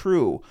so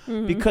true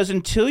because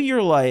until you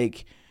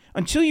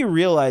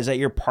realize that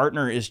your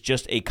partner is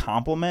just a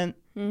compliment,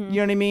 you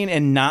know what I mean,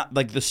 and not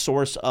like the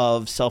source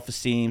of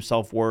self-esteem,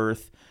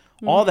 self-worth.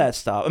 All that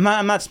stuff.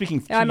 I'm not speaking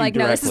to I'm you like,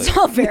 directly. no, this is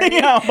all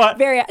very, but,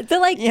 very, the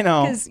like,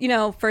 because,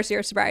 first year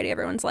of sobriety,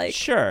 everyone's like,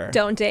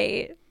 don't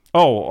date.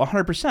 Oh,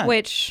 100%.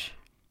 Which,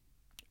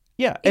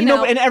 and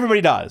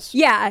everybody does.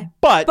 Yeah.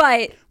 But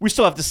we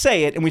still have to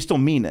say it and we still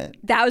mean it.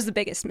 That was the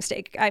biggest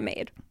mistake I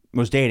made.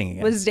 Was dating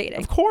again. Was dating.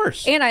 Of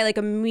course. And I like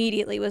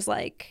immediately was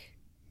like,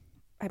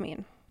 I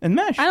mean.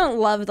 Enmeshed. I don't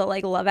love the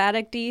like love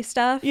addict-y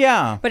stuff.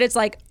 Yeah. But it's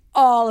like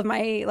all of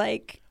my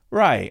like.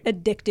 Right.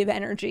 Addictive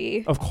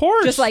energy. Of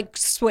course. Just like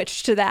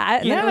switched to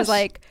that. And then it was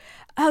like,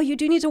 oh, you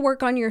do need to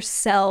work on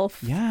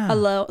yourself. Yeah.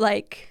 Alone.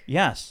 Like.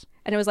 Yes.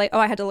 And it was like, oh,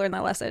 I had to learn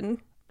that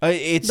lesson.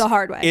 It's the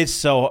hard way.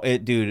 It's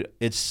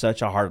it's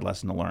such a hard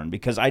lesson to learn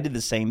because I did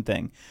the same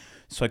thing.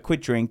 So I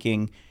quit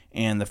drinking,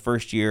 and the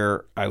first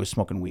year I was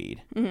smoking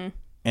weed.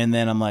 And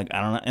then I'm like,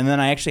 I don't know. And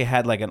then I actually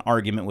had like an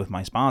argument with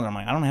my sponsor. I'm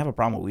like, I don't have a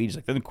problem with weed. He's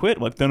like, then quit.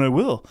 I'm like, then I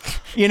will.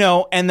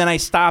 And then I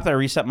stopped. I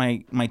reset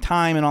my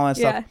time and all that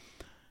stuff.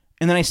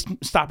 And then I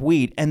stopped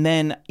weed. And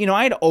then,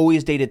 I had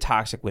always dated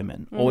toxic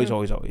women. Always,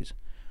 always, always.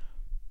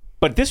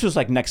 But this was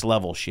like next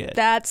level shit.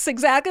 That's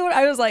exactly what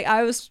I was like.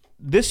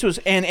 This was,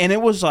 and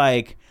it was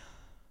like,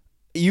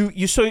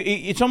 so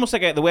it's almost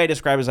like the way I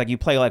describe it is like you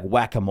play like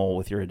whack-a-mole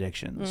with your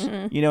addictions,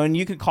 and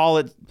you could call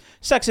it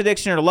sex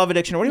addiction or love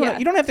addiction or whatever.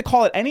 You don't have to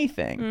call it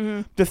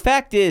anything. The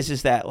fact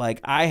is that like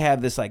I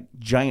have this like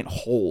giant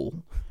hole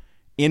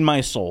in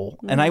my soul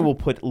and I will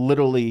put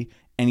literally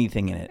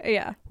anything in it.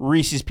 Yeah.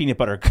 Reese's peanut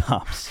butter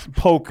cups,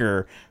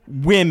 poker,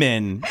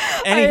 women,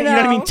 anything, you know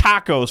what I mean?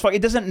 Tacos.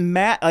 It doesn't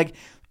matter. Like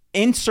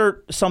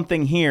insert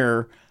something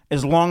here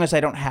as long as I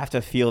don't have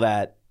to feel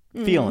that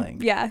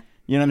feeling. Yeah.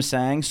 You know what I'm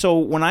saying? So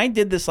when I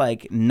did this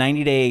like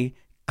 90-day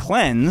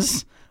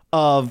cleanse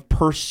of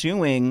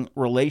pursuing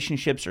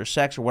relationships or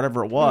sex or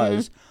whatever it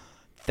was,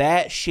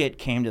 that shit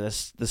came to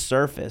the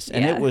surface.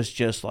 And it was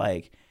just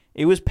like,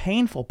 it was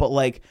painful. But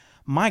like,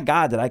 my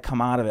God, did I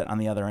come out of it on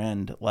the other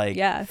end,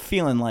 like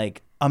feeling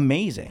like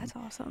amazing. That's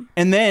awesome.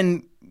 And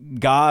then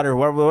God or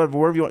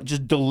whatever you want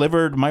just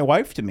delivered my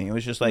wife to me. It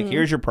was just like,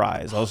 here's your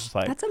prize. I was just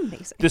like, that's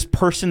amazing. This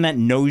person that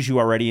knows you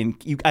already,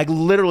 and I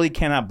literally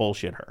cannot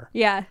bullshit her.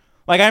 Yeah.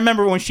 Like, I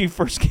remember when she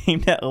first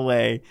came to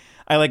LA,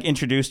 I like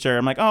introduced her.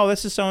 I'm like, oh,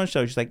 this is so and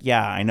so. She's like,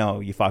 yeah, I know,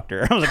 you fucked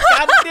her. I was like,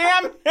 God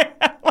damn.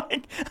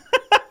 Like,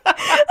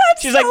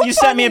 she's like, you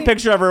sent me a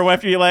picture of her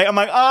after you like. I'm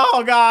like,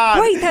 oh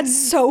God. Wait,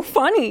 that's so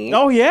funny.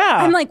 Oh yeah.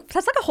 I'm like,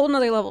 that's like a whole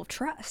nother level of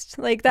trust.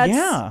 Like that's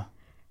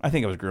I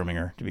think I was grooming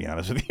her, to be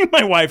honest with you.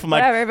 My wife, I'm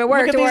like, whatever, if it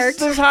worked, it worked.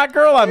 This hot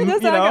girl, I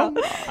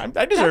deserve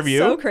that's you.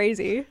 So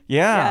crazy.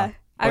 Yeah.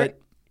 I'm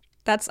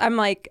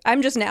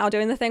just now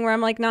doing the thing where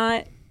I'm like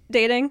not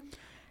dating.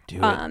 Do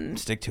it.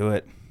 Stick to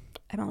it.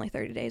 I'm only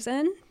 30 days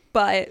in,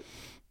 but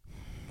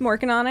I'm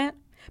working on it.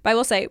 But I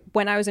will say,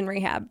 when I was in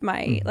rehab,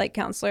 my like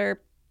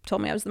counselor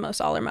told me I was the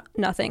most all or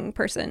nothing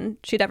person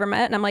she'd ever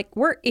met, and I'm like,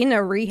 we're in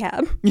a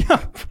rehab.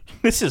 Yeah,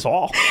 this is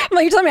all. I'm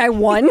like, you're telling me I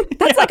won?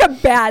 That's like a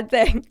bad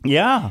thing.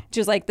 Yeah. She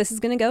was like, this is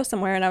gonna go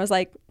somewhere, and I was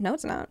like, no,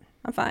 it's not.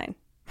 I'm fine.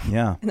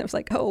 Yeah. And it was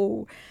like,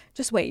 oh,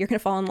 just wait, you're gonna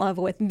fall in love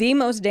with the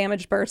most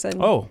damaged person.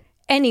 Oh.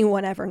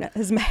 Anyone ever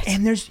has met.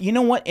 And there's, you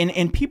know what?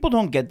 And people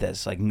don't get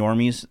this. Like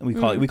normies, we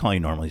call you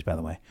normies, by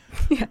the way.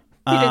 Yeah.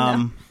 You didn't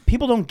know.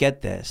 People don't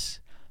get this.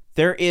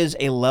 There is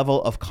a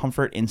level of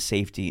comfort and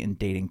safety in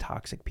dating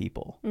toxic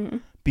people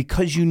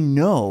because you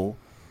know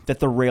that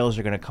the rails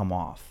are going to come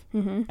off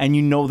and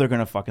you know they're going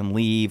to fucking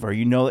leave, or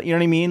you know what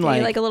I mean? Like,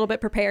 you're like a little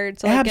bit prepared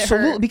to like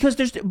absolutely, get hurt.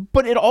 because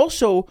but it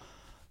also,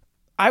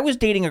 I was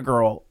dating a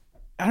girl,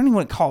 I don't even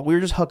want to call it, we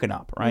were just hooking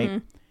up,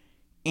 right?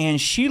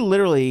 And she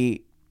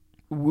literally,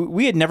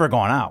 we had never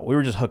gone out. We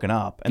were just hooking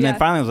up. And then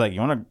finally I was like, you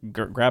want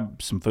to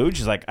grab some food?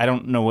 She's like, I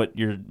don't know what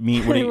your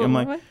meat. What do you? I'm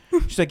like,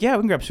 she's like, yeah,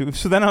 we can grab food.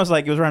 So then I was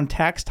like, it was around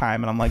tax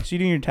time. And I'm like, so you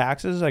doing your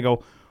taxes? I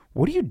go,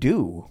 what do you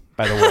do,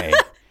 by the way,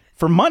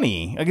 for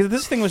money? Like,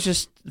 this thing was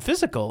just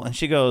physical. And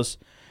she goes,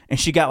 and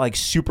she got like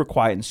super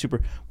quiet and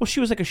super, well, she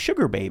was like a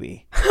sugar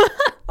baby.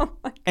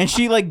 And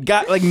she like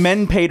got like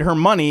men paid her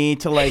money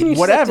to like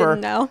whatever.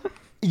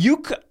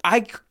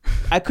 I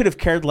could have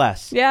cared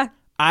less. Yeah.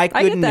 I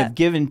couldn't have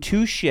given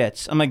two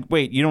shits. I'm like,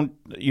 wait, you don't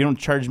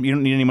charge me, you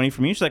don't need any money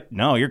from me? She's like,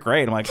 no, you're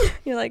great. I'm like,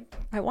 you're like,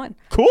 I won.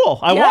 Cool.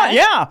 I won.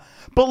 Yeah.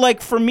 But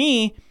like for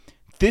me,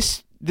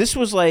 this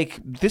was like,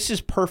 this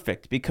is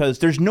perfect because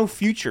there's no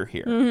future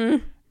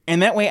here.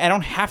 And that way I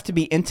don't have to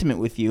be intimate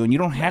with you and you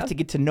don't have to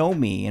get to know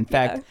me. In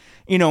fact,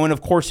 and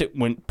of course it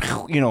went,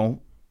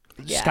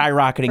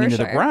 skyrocketing into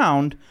the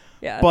ground.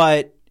 Yeah.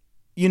 But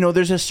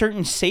there's a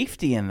certain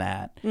safety in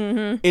that.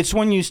 It's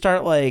when you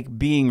start like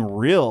being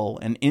real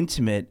and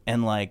intimate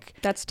and like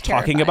that's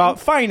talking about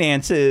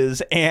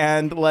finances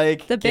and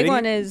like the big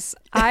one is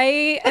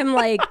I am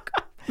like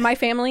my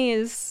family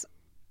is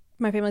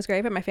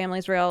great, but my family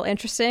is real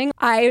interesting.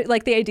 I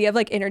like the idea of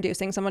like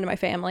introducing someone to my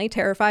family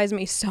terrifies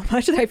me so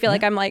much that I feel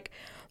like I'm like,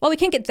 well, we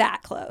can't get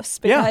that close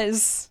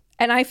because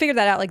and I figured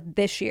that out like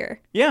this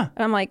year. Yeah.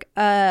 And I'm like,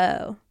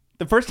 oh.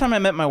 The first time I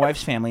met my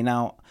wife's family,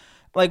 now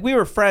like we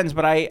were friends,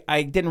 but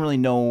I didn't really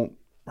know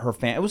her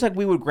family. It was like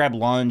we would grab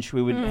lunch,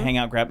 we would hang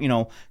out,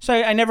 so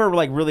I never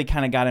like really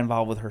kind of got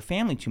involved with her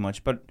family too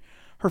much, but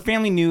her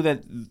family knew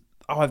that,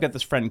 I've got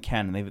this friend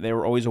Ken, and they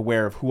were always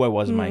aware of who I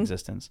was in my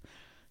existence.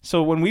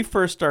 So when we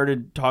first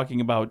started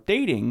talking about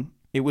dating,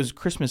 it was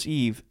Christmas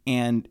Eve,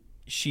 and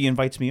she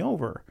invites me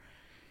over.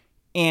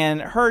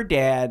 And her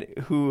dad,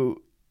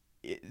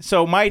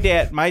 so my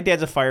dad's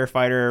a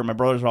firefighter, my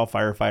brothers are all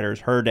firefighters,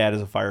 her dad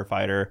is a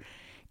firefighter.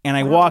 And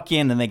I walk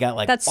in and they got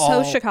like that's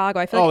so Chicago.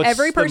 I feel like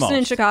every person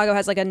in Chicago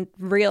has like a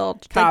real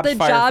top like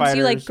the jobs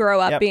you like grow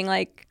up being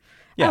like,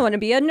 I want to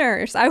be a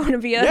nurse. I want to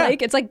be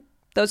like it's like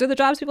those are the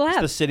jobs people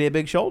have. It's the city of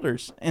big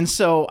shoulders. And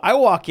so I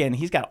walk in,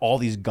 he's got all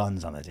these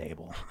guns on the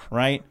table,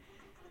 right?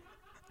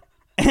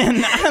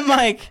 And I'm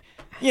like,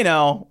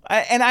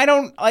 I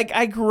don't like.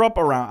 I grew up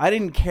around. I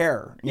didn't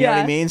care. You know what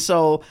I mean?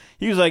 So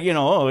he was like, we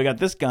got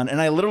this gun,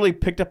 and I literally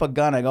picked up a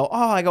gun. I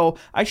go,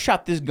 I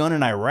shot this gun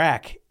in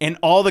Iraq, and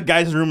all the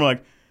guys in the room were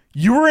like,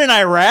 you were in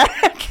Iraq?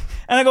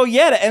 And I go,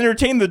 yeah, to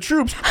entertain the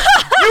troops.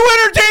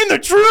 You entertain the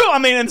troops? I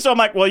mean, and so I'm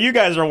like, well, you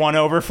guys are won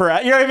over for,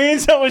 you know what I mean?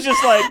 So it was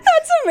just like.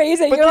 That's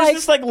amazing. But there's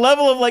this like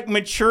level of like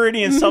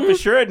maturity and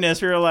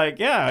self-assuredness where you're like,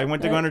 yeah, I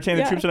went to go entertain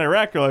the troops in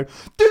Iraq. You're like,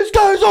 this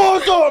guy's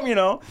awesome,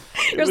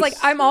 You're like,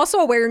 I'm also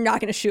aware you're not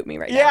going to shoot me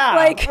right now. Yeah,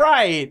 like,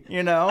 right.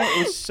 It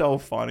was so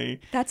funny.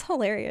 That's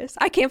hilarious.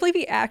 I can't believe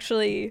he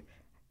actually,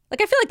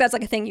 like, I feel like that's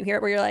like a thing you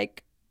hear where you're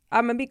like,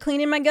 I'm going to be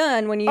cleaning my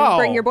gun when you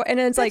bring your boy. And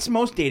it's like. That's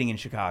most dating in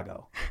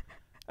Chicago.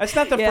 That's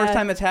not the first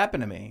time that's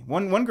happened to me.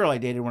 One girl I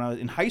dated when I was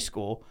in high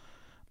school,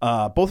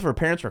 both of her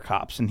parents were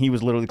cops, and he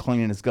was literally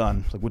cleaning his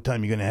gun. Like, what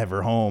time are you going to have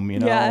her home?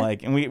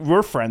 And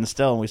we're friends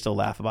still, and we still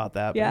laugh about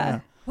that. Yeah.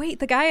 Wait,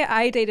 the guy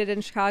I dated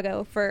in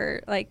Chicago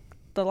for like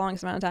the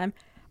longest amount of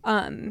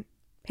time,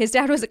 his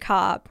dad was a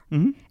cop,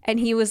 and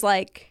he was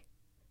like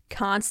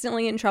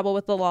constantly in trouble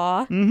with the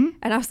law. And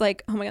I was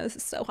like, oh my God, this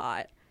is so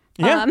hot.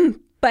 Yeah.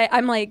 But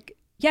I'm like,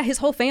 yeah, his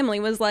whole family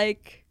was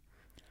like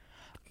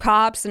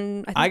cops.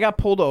 And I got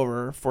pulled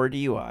over for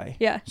DUI.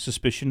 Yeah.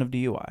 Suspicion of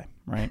DUI,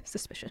 right?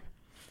 Suspicion.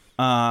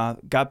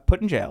 Got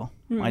put in jail.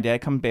 My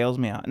dad bails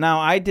me out. Now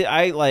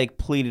I like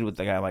pleaded with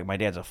the guy, like, my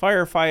dad's a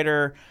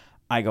firefighter.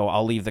 I go,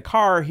 I'll leave the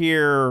car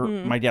here.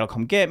 My dad will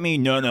come get me.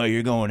 No,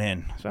 you're going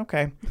in. So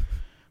okay.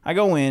 I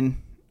go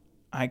in.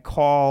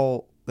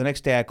 The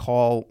next day I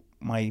call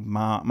my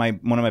mom,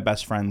 one of my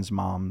best friend's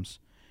moms.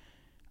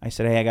 I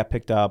said, hey, I got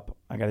picked up.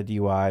 I got a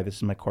DUI. This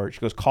is my court.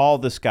 She goes, call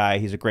this guy.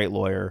 He's a great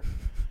lawyer.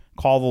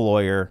 Call the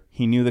lawyer.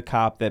 He knew the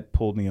cop that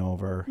pulled me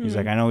over. He's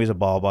like, I know he's a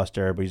ball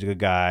buster, but he's a good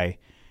guy.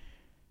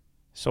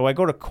 So I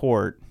go to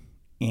court,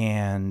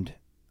 and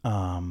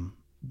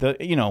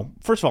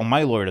first of all,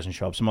 my lawyer doesn't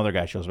show up. Some other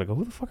guy shows up. I go,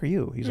 who the fuck are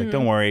you? He's like,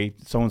 don't worry,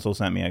 so-and-so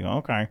sent me. I go,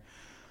 okay.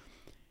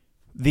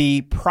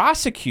 The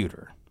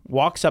prosecutor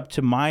walks up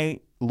to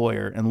my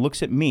lawyer and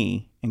looks at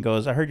me and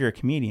goes, I heard you're a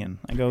comedian.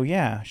 I go,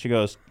 yeah. She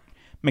goes,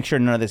 make sure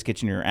none of this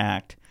gets in your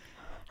act.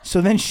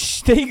 So then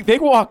they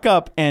walk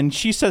up, and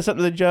she says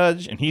something to the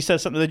judge, and he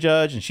says something to the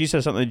judge, and she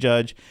says something to the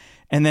judge.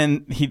 And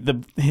then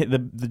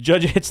the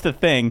judge hits the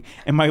thing,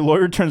 and my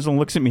lawyer turns and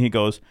looks at me. He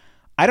goes,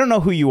 I don't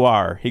know who you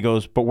are. He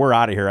goes, but we're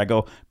out of here. I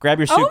go, grab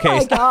your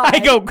suitcase. Oh my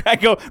God. I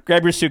go,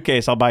 grab your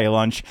suitcase. I'll buy you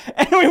lunch.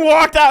 And we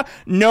walked out.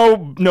 No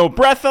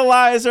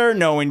breathalyzer,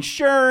 no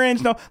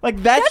insurance, no.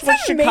 Like that's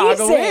what amazing.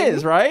 Chicago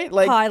is, right?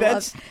 Like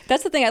that's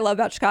the thing I love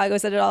about Chicago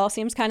is that it all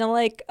seems kind of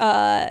like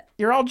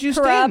you're all juiced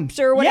corrupt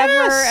in. or whatever,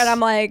 yes. And I'm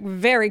like,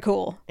 very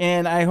cool.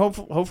 And I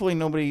hopefully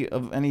nobody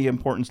of any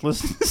importance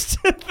listens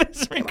to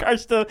this in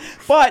regards to,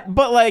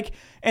 but like.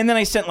 And then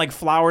I sent like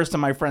flowers to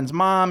my friend's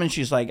mom, and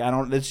she's like,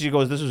 she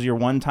goes, this was your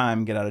one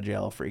time get out of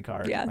jail free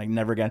card. Yeah. Like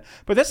never again.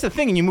 But that's the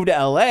thing. And you move to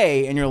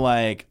LA and you're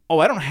like, oh,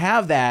 I don't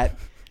have that,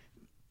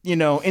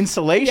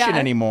 insulation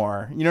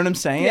anymore. You know what I'm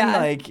saying? Yeah.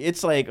 Like,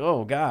 it's like,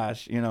 oh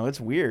gosh, it's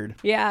weird.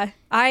 Yeah.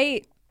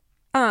 I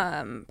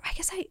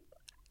guess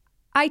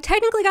I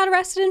technically got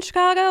arrested in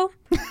Chicago,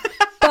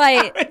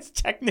 but it's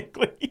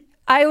technically.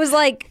 I was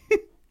like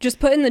just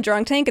put in the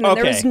drunk tank, and then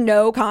there was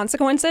no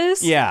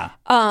consequences. Yeah.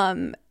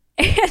 And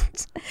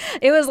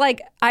it was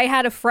like I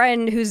had a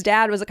friend whose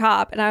dad was a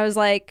cop, and I was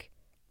like,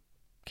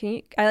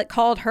 I like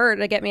called her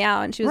to get me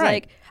out, and she was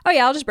like, oh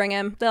yeah, I'll just bring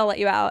him, they'll let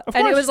you out.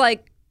 And it was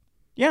like,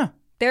 yeah,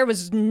 there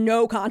was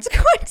no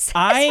consequences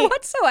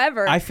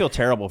whatsoever. I feel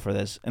terrible for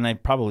this, and I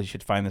probably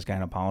should find this guy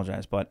and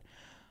apologize, but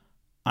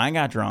I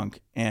got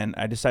drunk and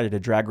I decided to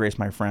drag race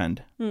my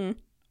friend.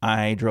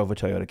 I drove a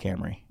Toyota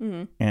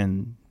Camry,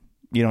 and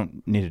you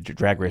don't need to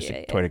drag race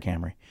a Toyota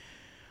Camry.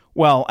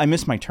 Well, I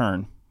missed my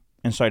turn.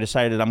 And so I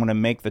decided I'm going to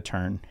make the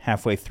turn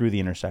halfway through the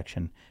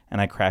intersection,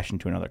 and I crashed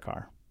into another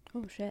car.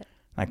 Oh, shit.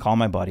 I call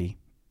my buddy,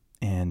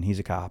 and he's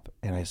a cop,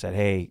 and I said,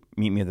 hey,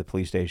 meet me at the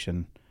police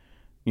station.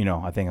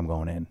 I think I'm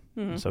going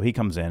in. So he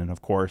comes in, and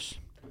of course,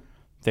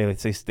 they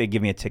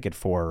give me a ticket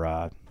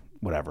for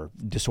whatever,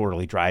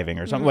 disorderly driving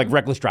or something, like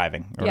reckless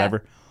driving or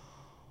whatever.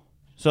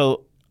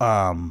 So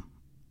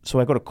so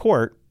I go to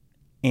court,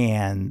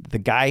 and the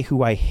guy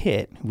who I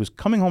hit, who was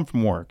coming home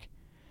from work,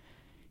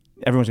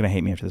 everyone's going to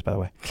hate me after this, by the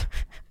way.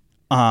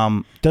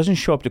 Doesn't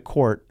show up to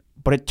court,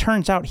 but it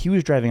turns out he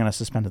was driving on a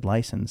suspended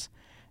license,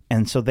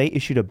 and so they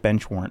issued a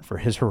bench warrant for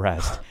his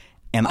arrest.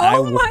 And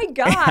my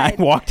God! I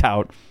walked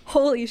out.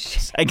 Holy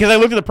shit! Because I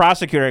looked at the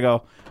prosecutor. I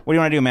go, "What do you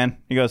want to do, man?"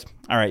 He goes,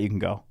 "All right, you can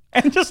go."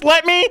 And just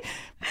let me.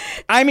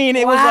 I mean,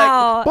 it was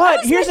like.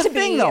 But here's the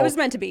thing, though. It was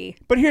meant to be.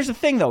 But here's the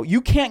thing, though.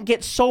 You can't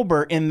get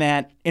sober in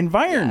that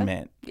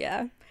environment.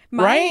 Yeah.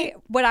 Right.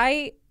 What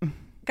I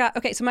got.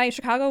 Okay, so my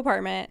Chicago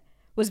apartment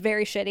was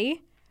very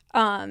shitty.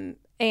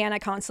 And I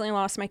constantly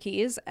lost my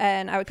keys,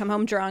 and I would come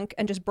home drunk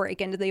and just break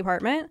into the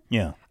apartment.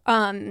 Yeah.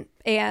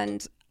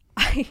 And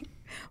I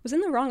was in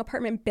the wrong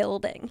apartment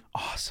building.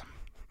 Awesome.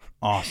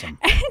 And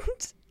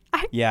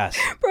I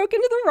broke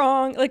into the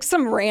wrong, like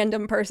some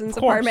random person's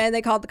apartment, and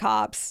they called the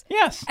cops.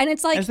 Yes. And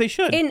it's like, as they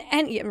should.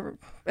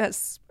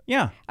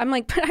 Yeah. I'm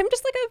like, but I'm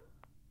just like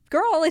a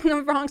girl in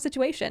the wrong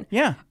situation.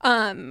 Yeah.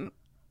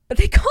 But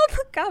they called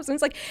the cops, and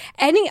it's like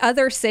any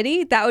other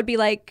city that would be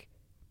like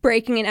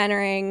breaking and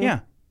entering. Yeah.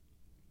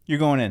 You're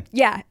going in.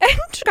 Yeah. In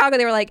Chicago,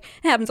 they were like,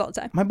 it happens all the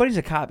time. My buddy's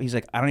a cop. He's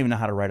like, I don't even know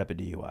how to write up a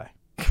DUI.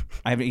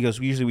 He goes,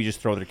 usually we just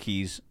throw their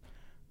keys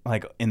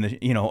like into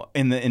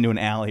an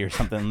alley or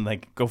something,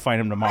 like go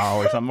find them tomorrow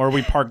or something. Or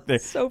we park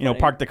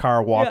park the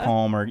car, walk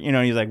home, or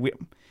he's like,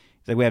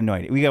 we have no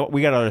idea.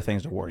 We got other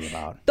things to worry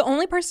about. The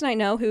only person I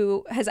know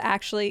who has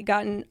actually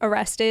gotten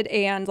arrested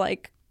and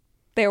like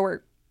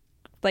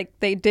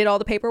they did all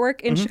the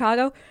paperwork in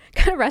Chicago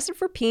got arrested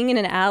for peeing in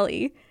an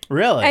alley.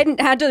 Really? And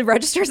had to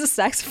register as a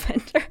sex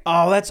offender.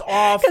 Oh, that's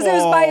awful. Because it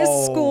was by a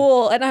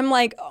school. And I'm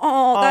like,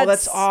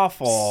 that's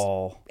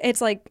awful.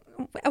 It's like,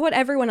 what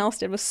everyone else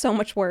did was so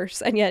much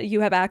worse, and yet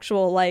you have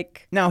actual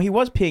like. No, he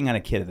was peeing on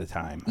a kid at the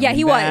time. Yeah,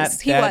 he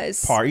was. He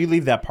was. Part you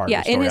leave that part of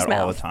the story in his out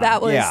mouth. all the time.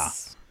 That was. Yeah.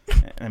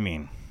 I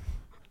mean,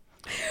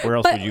 where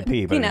else would you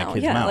pee but in a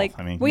kid's mouth? Like,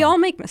 I mean, we all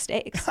make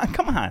mistakes.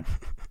 Come on.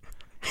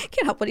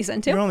 Can't help what he's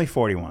into. You're only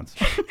 40 once.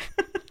 I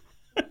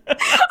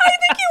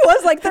think he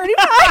was like 35.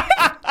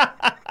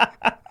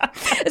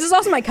 This is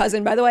also my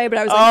cousin, by the way, but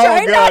I was like,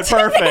 trying not to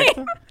perfect.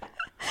 name.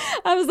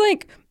 I was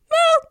like,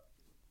 well,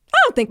 I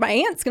don't think my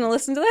aunt's going to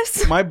listen to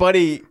this. My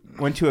buddy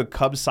went to a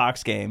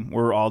Cubs-Sox game.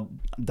 We're all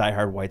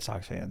diehard White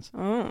Sox fans.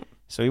 Oh.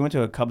 So he went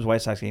to a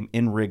Cubs-White Sox game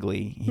in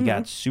Wrigley. He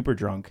got super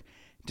drunk,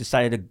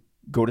 decided to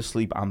go to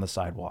sleep on the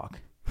sidewalk.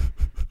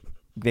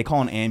 They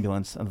call an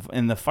ambulance,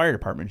 and the fire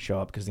department show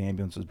up because the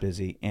ambulance was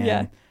busy.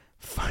 And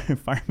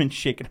fireman's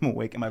shaking him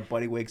awake, and my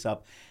buddy wakes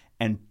up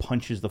and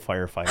punches the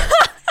firefighter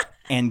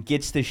and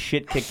gets the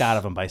shit kicked out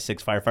of him by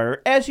 6 firefighters,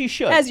 as he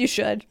should. As you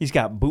should. He's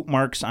got boot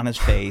marks on his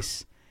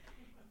face.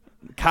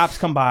 Cops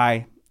come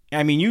by.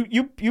 I mean,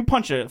 you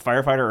punch a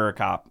firefighter or a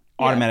cop,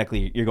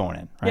 automatically you're going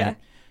in, right? Yeah.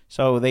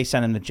 So they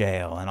send him to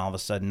jail, and all of a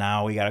sudden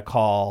now we got to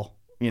call,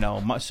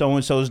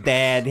 so-and-so's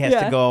dad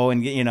has to go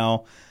and get,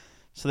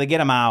 so they get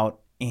him out.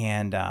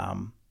 And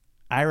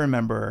I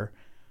remember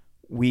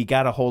we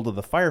got a hold of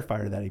the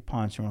firefighter that he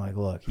punched, and we're like,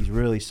 look, he's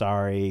really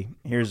sorry.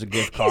 Here's a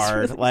gift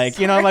card. Really like,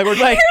 like we're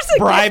like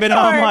bribing him.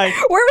 Like,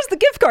 where was the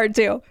gift card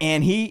to?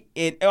 And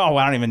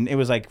it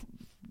was like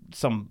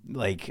some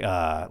like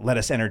let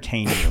us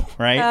entertain you,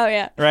 right? Oh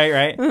yeah.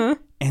 Right.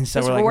 Mm-hmm. And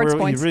so we're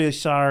like, he's really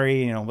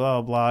sorry, blah,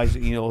 blah, blah.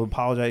 He's,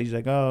 apologize. He's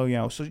like,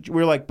 oh, so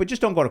we're like, but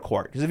just don't go to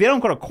court. Because if you don't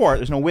go to court,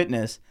 there's no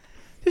witness.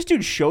 This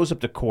dude shows up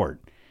to court.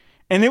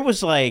 And it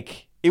was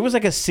like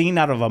a scene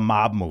out of a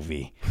mob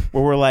movie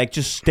where we're like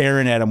just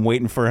staring at him,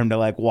 waiting for him to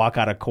like walk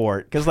out of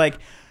court. Because like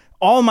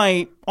all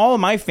of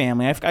my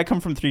family, I come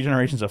from 3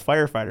 generations of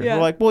firefighters. Yeah.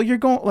 We're like, well, you're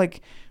going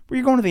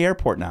to the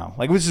airport now.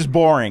 Like, this is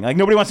boring. Like,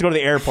 nobody wants to go to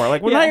the airport.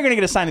 Like, well, now you're going to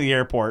get assigned to the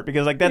airport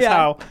because like that's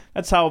how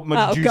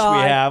much juice we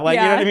have. Like,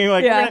 you know what I mean?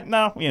 Like,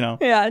 no.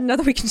 Yeah,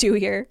 nothing we can do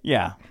here.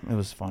 Yeah, it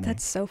was funny.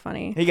 That's so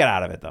funny. He got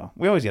out of it though.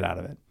 We always get out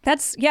of it.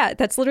 That's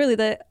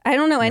literally I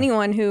don't know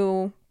anyone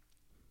who.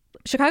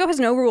 Chicago has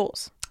no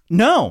rules.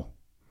 No.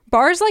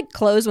 Bars like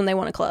close when they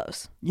want to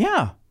close.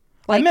 Yeah.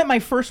 Like, I met my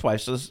first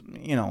wife. So,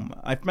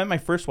 I met my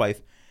first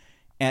wife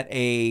at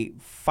a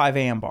 5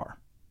 a.m. bar.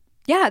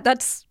 Yeah,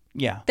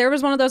 there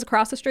was one of those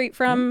across the street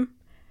from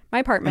my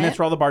apartment. And that's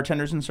where all the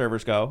bartenders and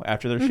servers go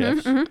after their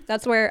shifts. Mm-hmm.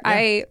 That's where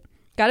I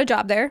got a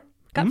job there.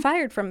 Got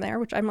fired from there,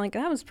 which I'm like,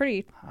 that was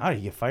pretty. How did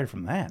you get fired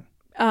from that?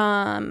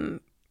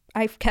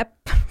 I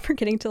kept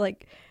forgetting to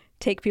like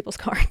take people's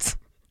cards.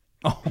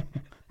 Oh.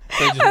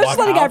 I was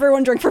letting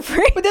everyone drink for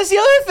free. But that's the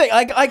other thing.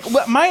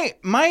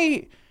 Like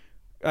my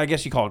I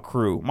guess you call it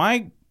crew.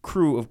 My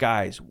crew of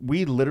guys,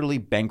 we literally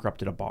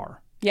bankrupted a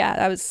bar. Yeah,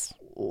 that was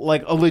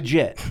like a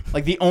legit.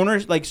 Like the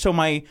owners, like, so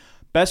my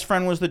best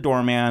friend was the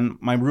doorman,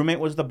 my roommate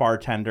was the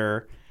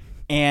bartender,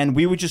 and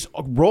we would just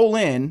roll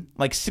in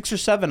like 6 or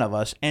 7 of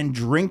us and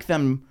drink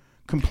them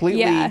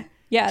completely dry.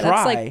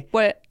 That's like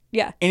what.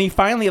 Yeah. And he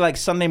finally, like,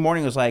 Sunday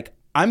morning was like,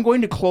 I'm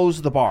going to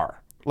close the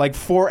bar like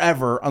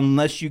forever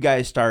unless you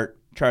guys start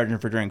charging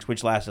for drinks,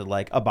 which lasted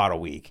like about a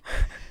week.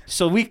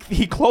 So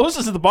he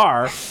closes the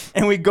bar,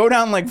 and we go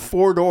down like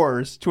 4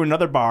 doors to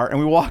another bar, and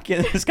we walk in,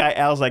 and this guy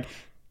Al's like,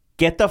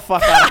 get the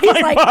fuck out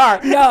of my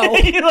bar. No.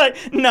 He's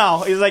like,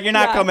 no. He's like, you're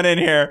not coming in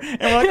here.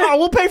 And we're like, oh,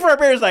 we'll pay for our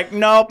beers. Like,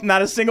 nope,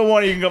 not a single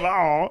one of you can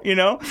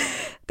go,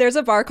 There's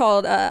a bar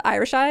called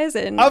Irish Eyes.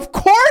 Of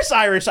course,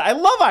 Irish Eyes. I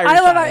love Irish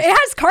Eyes. It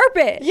has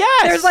carpet.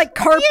 Yes. There's like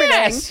carpeting.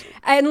 Yes.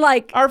 And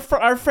like. Our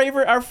friend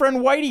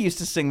Whitey used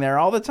to sing there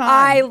all the time.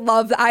 I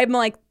love that. I'm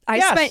like, I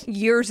spent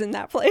years in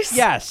that place.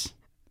 Yes.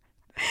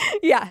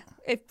 Yeah.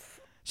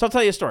 So I'll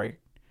tell you a story.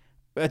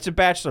 It's a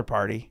bachelor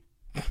party.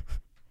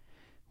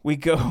 We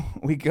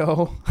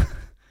go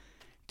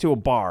to a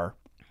bar.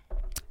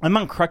 I'm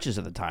on crutches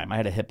at the time. I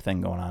had a hip thing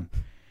going on.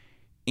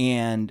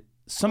 And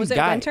was it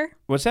winter?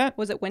 What's that?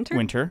 Was it winter?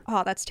 Winter.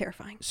 Oh, that's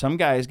terrifying. Some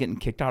guy is getting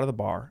kicked out of the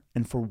bar,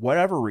 and for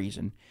whatever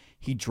reason,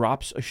 he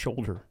drops a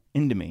shoulder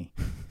into me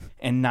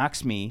and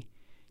knocks me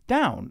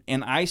down.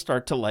 And I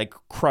start to like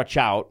crutch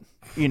out,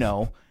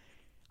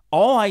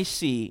 All I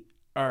see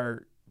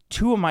are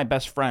 2 of my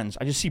best friends.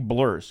 I just see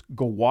blurs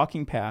go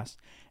walking past,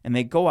 and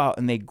they go out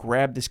and they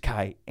grab this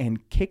guy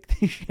and kick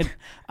the shit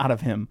out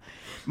of him.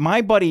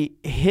 My buddy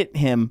hit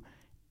him,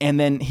 and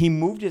then he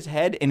moved his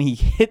head and he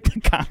hit the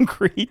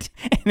concrete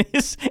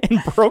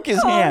and broke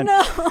his hand.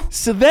 No.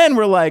 So then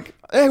we're like,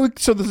 hey,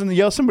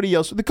 somebody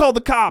yells. They called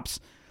the cops.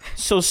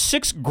 So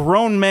 6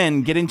 grown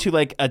men get into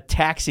like a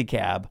taxi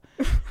cab.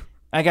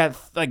 I got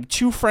like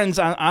 2 friends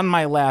on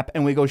my lap,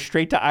 and we go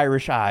straight to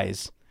Irish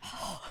Eyes.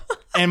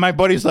 And my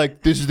buddy's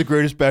like, this is the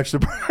greatest bachelor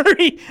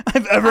party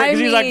I've ever, because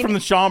he's like from the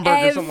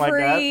Schaumburg or something like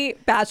that. Every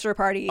bachelor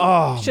party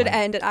should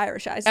end at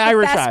Irish Eyes.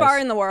 Irish the best Eyes. bar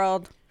in the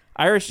world.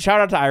 Shout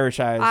out to Irish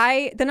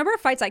Eyes. The number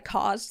of fights I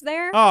caused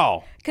there.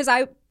 Oh. Because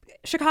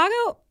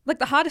Chicago, like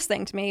the hottest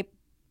thing to me,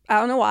 I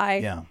don't know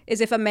why,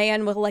 is if a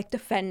man will like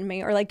defend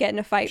me or like get in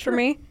a fight for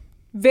me.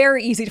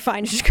 very easy to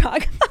find in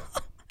Chicago.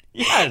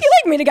 Yes. You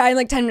like meet a guy and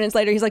like 10 minutes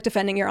later he's like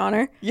defending your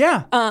honor.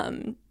 Yeah.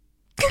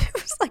 It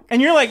was like,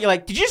 and you're like,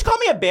 did you just call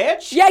me a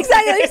bitch? yeah,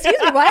 exactly. Like, excuse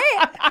me,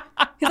 what?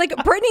 He's like,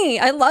 Brittany,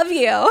 I love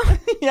you.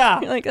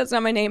 Yeah. You're like, that's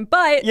not my name,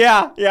 but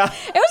yeah. It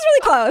was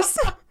really close.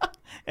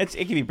 It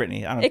can be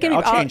Brittany. I don't care.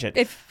 I'll change it.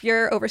 If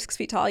you're over 6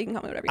 feet tall, you can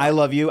call me whatever you want. I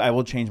love you. I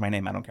will change my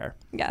name. I don't care.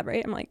 Yeah,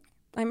 right. I'm like,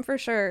 I'm for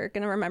sure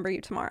gonna remember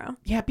you tomorrow.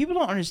 Yeah, people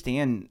don't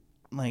understand.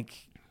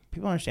 Like,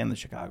 people don't understand the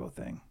Chicago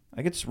thing.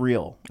 Like, it's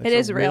real. It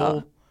is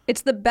real.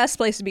 It's the best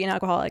place to be an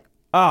alcoholic.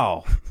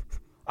 Oh,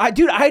 I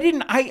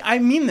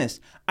mean this.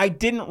 I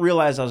didn't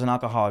realize I was an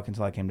alcoholic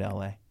until I came to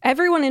LA.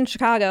 Everyone in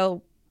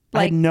Chicago,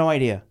 I had no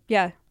idea.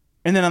 Yeah.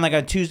 And then on like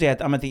a Tuesday,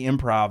 I'm at the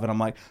Improv, and I'm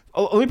like,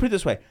 oh, let me put it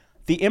this way: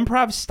 the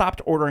Improv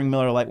stopped ordering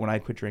Miller Lite when I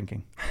quit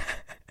drinking.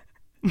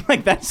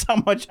 Like, that's how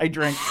much I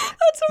drank.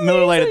 That's amazing.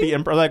 Miller Lite at the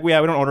Improv. Like,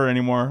 yeah, we don't order it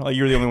anymore. Like,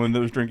 you're the only one that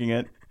was drinking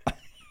it.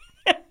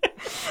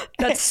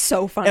 That's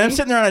so funny. And I'm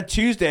sitting there on a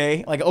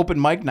Tuesday, like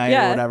open mic night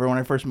or whatever, when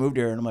I first moved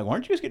here, and I'm like, why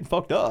aren't you guys getting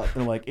fucked up?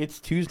 And I'm like, it's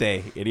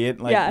Tuesday, idiot.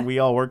 Like, we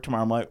all work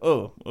tomorrow. I'm like,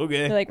 oh,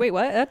 okay. You're like, wait,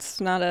 what?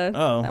 That's not a...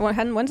 Oh.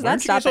 When's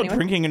that stop anyway?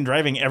 Drinking and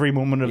driving every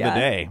moment of the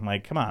day. I'm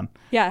like, come on.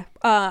 Yeah.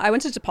 I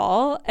went to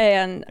DePaul,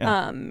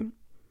 and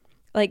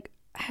like,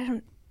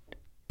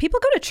 people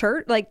go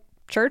to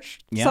church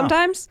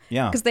sometimes.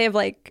 Yeah. Because they have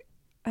like...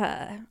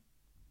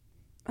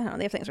 I don't know.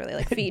 They have things where they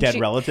like feed dead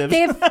you. relatives.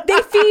 They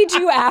feed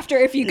you after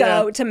if you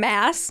go to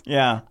mass.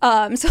 Yeah.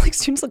 So like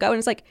students will go and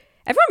it's like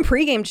everyone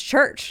pregame to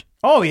church.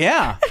 Oh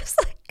yeah. It's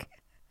like,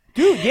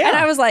 dude, yeah. And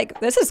I was like,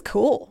 this is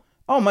cool.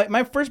 Oh,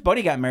 my first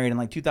buddy got married in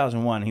like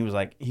 2001. He was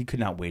like, he could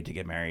not wait to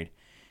get married.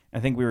 I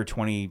think we were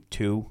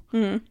 22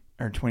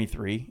 or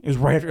 23. It was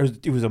right after.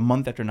 It was a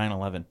month after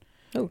 9/11.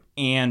 Oh.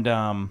 And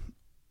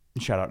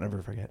shout out,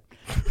 never forget.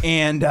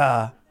 And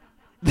the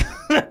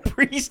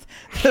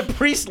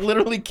priest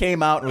literally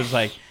came out and was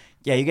like,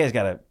 yeah, you guys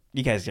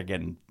are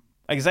getting,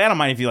 like, I don't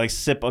mind if you like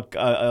sip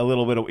a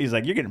little bit of, he's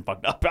like, you're getting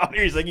fucked up out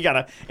here. He's like,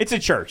 it's a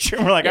church.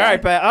 And we're like, all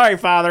right,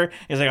 Father.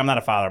 He's like, I'm not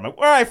a father. I'm like,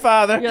 all right,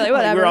 Father. You're like,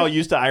 whatever. We're all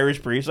used to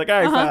Irish priests. Like,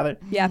 all right, Father.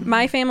 Yeah,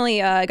 my family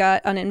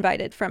got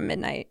uninvited from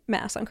midnight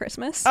mass on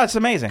Christmas. Oh, it's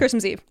amazing.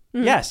 Christmas Eve.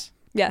 Mm-hmm. Yes.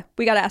 Yeah,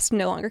 we got asked to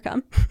no longer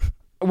come.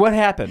 What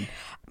happened?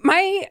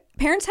 My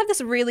parents have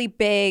this really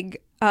big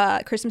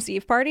Christmas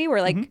Eve party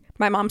where like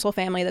my mom's whole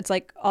family that's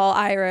like all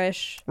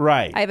Irish.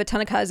 Right. I have a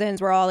ton of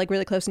cousins. We're all like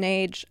really close in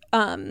age.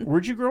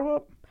 Where'd you grow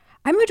up?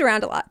 I moved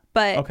around a lot,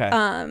 but okay.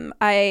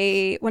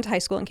 I went to high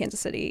school in Kansas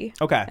City.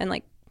 Okay. And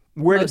like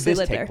where did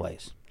this take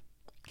place?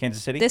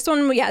 Kansas City? This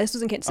one, yeah, this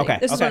was in Kansas City. Okay.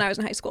 This is when I was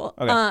in high school.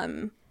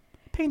 Okay.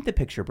 Paint the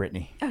picture,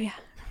 Brittany. Oh yeah.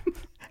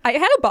 I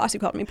had a boss who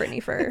called me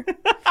Brittany for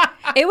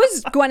it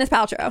was Gwyneth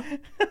Paltrow.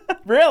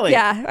 Really?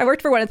 Yeah, I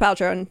worked for Gwyneth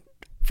Paltrow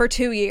for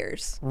 2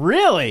 years.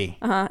 Really?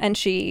 And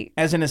she...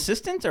 As an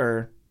assistant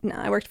or? No,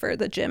 I worked for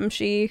the gym.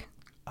 She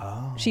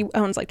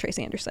owns like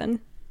Tracy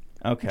Anderson.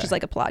 Okay. Which is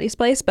like a Pilates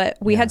place, but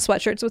we had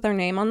sweatshirts with our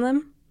name on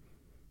them.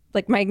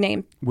 Like my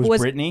name was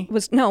Brittany?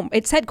 No,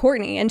 it said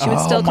Courtney, and she would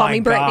still call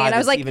me Brittany. God, and I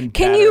was like, can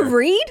better. You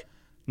read?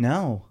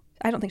 No.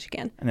 I don't think she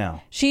can. No.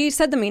 She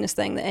said the meanest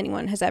thing that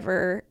anyone has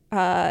ever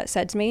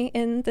said to me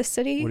in this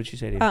city. What did she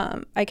say to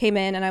you? I came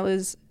in and I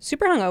was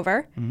super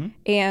hungover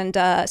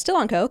and still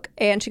on coke.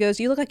 And she goes,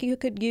 you look like you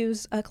could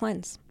use a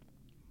cleanse.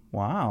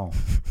 Wow.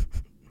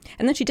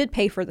 And then she did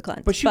pay for the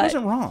cleanse. But she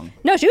wasn't wrong.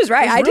 No, she was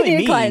right. I really did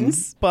need a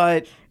cleanse.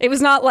 But it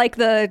was not like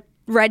the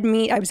red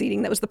meat I was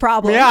eating that was the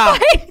problem. Yeah.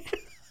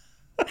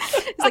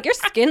 It's like, your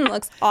skin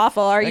looks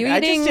awful. Are you eating?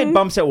 I just did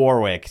bumps at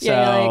Warwick. So.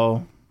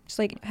 Yeah, just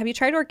like, have you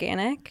tried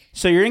organic?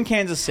 So you're in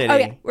Kansas City. Oh,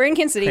 yeah. We're in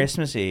Kansas City.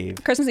 Christmas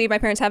Eve. Christmas Eve, my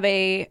parents have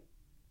a,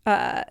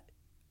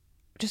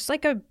 just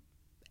like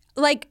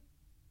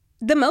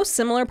the most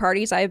similar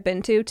parties I've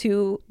been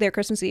to their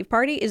Christmas Eve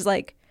party is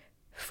like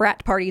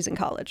frat parties in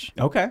college.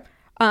 Okay.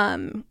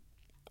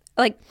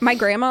 Like my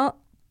grandma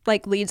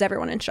like leads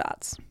everyone in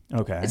shots.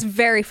 Okay. It's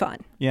very fun.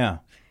 Yeah.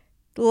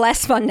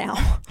 Less fun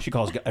now. She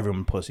calls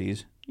everyone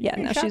pussies. Yeah,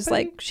 no, she's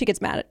like, she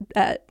gets mad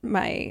at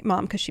my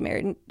mom because she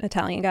married an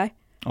Italian guy.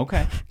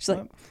 Okay. She's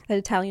like, that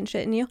Italian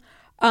shit in you.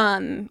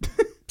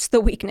 It's the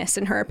weakness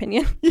in her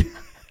opinion.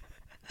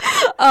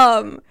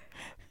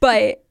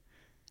 But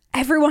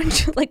everyone,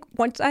 like,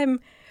 one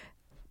time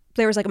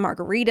there was like a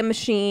margarita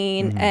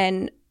machine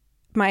and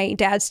my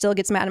dad still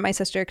gets mad at my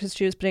sister because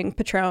she was putting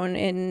Patron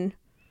in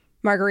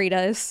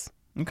margaritas.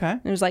 Okay.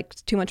 It was like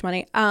too much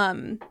money.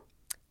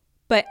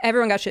 But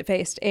everyone got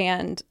shit-faced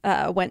and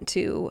went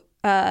to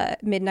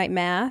midnight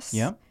mass.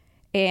 Yep.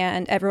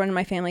 And everyone in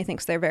my family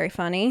thinks they're very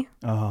funny.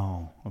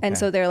 Oh, okay. And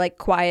so their like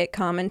quiet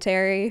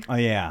commentary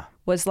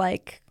was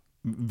like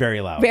very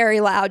loud.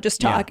 Very loud,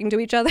 just talking to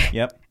each other.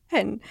 Yep.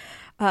 And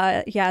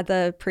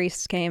the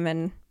priest came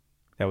and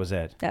that was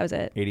it.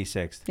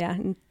 86th. Yeah.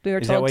 And we were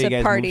Is told that why to you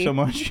guys party move so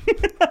much?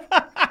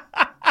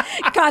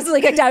 Constantly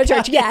kicked out of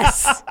church.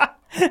 Yes.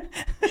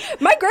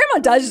 My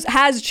grandma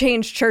has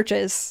changed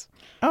churches.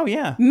 Oh,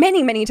 yeah.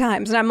 Many, many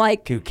times. And I'm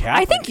like, dude,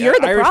 Catholic, I think you're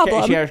the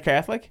problem. Is she Irish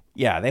Catholic?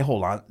 Yeah, they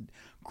hold on.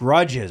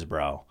 Grudges,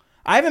 bro.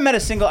 I haven't met a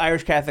single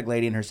Irish Catholic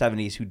lady in her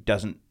 70s who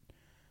doesn't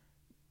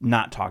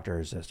not talk to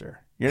her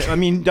sister. I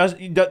mean,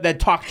 that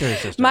talk to her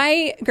sister.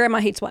 My grandma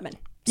hates women.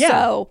 Yeah.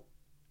 So,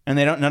 and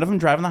none of them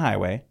drive on the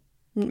highway.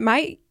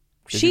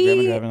 She your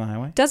grandma drive on the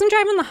highway? Doesn't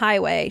drive on the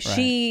highway. Right.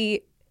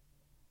 She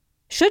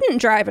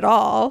shouldn't drive at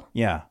all.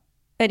 Yeah.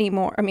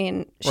 Anymore. I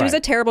mean, she was a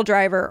terrible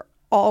driver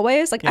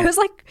always. Like I was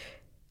like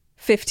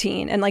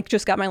 15 and like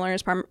just got my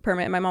learner's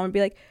permit. And my mom would be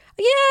like,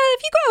 "Yeah,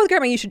 if you go out with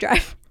grandma, you should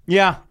drive."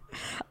 Yeah.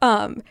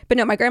 But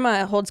no, my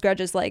grandma holds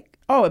grudges. Like,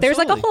 there's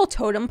like a whole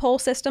totem pole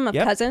system of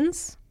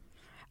cousins.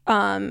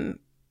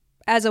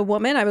 As a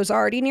woman, I was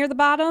already near the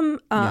bottom.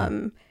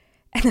 And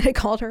then I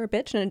called her a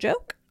bitch and a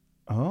joke.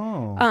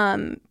 Oh.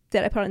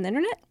 That I put on the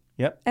internet.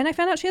 Yep. And I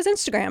found out she has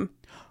Instagram.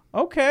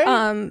 Okay.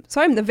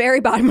 So I'm the very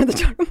bottom of the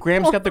totem pole.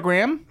 Graham's got the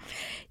gram?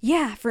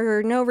 Yeah,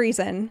 for no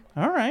reason.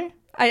 All right.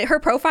 Her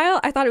profile,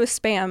 I thought it was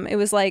spam. It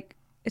was like,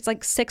 it's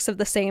like 6 of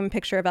the same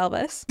picture of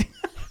Elvis.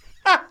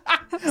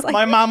 Like,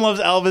 my mom loves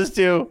Elvis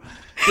too.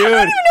 Dude, I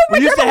don't even know if my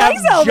we used to have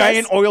Elvis.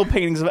 Giant oil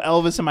paintings of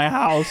Elvis in my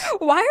house.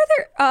 Why are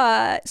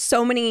there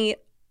so many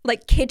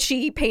like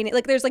kitschy painting?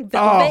 Like there's like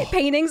velvet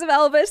paintings of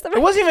Elvis.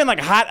 It wasn't even like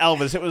hot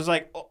Elvis. It was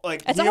like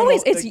it's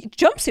always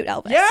jumpsuit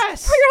Elvis.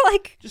 Yes. Where you're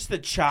like just the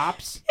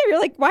chops. Yeah, you're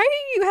like, why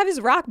do you have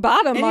his rock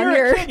bottom and on you're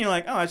your? A kid, and you're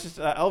like, oh, it's just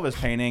an Elvis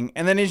painting.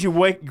 And then as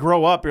you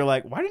grow up, you're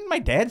like, why didn't my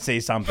dad say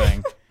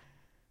something?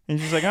 And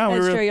she's like, oh,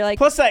 that's true. You're like,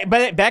 plus,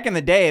 but back in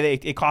the day,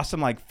 it cost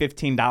them like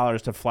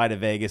 $15 to fly to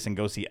Vegas and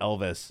go see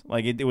Elvis.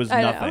 Like it was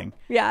nothing.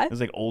 Yeah, it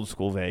was like old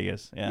school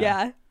Vegas.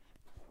 Yeah.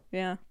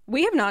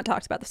 We have not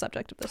talked about the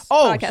subject of this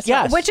podcast,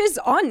 yes. which is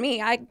on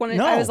me. I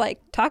was like,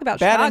 talk about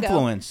bad Chicago.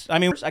 Influence. I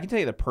mean, I can tell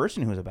you the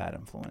person who was a bad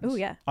influence. Oh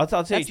yeah, I'll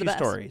tell you 2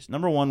 stories.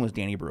 Number 1 was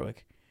Danny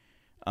Bruick.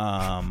 We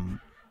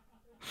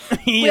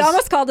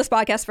almost called this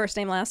podcast first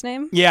name last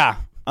name. Yeah.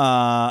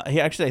 He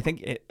actually, I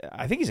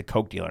think he's a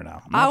coke dealer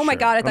now. Oh my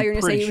god, I thought you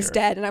were gonna say he was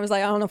dead, and I was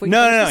like, I don't know if we can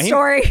no, the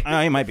story.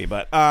 He might be,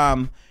 but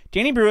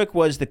Danny Bruick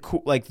was the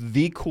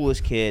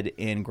coolest kid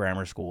in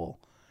grammar school.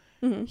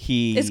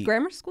 Mm-hmm. Is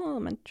grammar school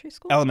elementary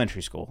school?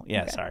 Elementary school.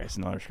 Yeah, okay. Sorry, it's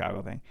another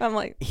Chicago thing. I'm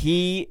like,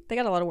 they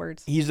got a lot of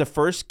words. He's the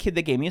first kid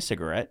that gave me a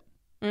cigarette.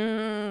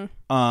 Mm.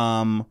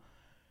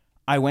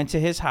 I went to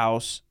his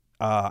house.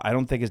 I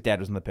don't think his dad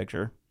was in the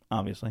picture,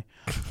 obviously.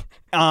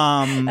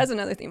 That's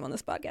another theme on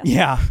this podcast.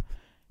 Yeah.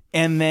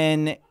 And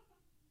then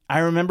I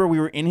remember we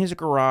were in his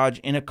garage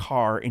in a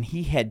car, and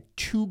he had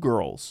 2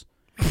 girls.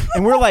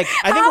 And we're like,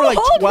 I think we're like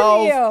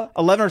 12,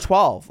 11 or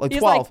 12, like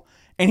 12.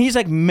 And he's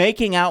like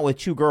making out with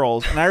 2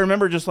 girls. And I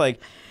remember just like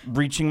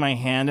reaching my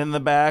hand in the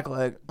back,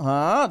 like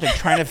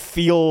trying to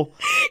feel.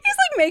 He's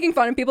like making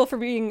fun of people for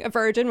being a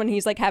virgin when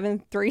he's like having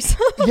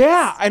threesomes.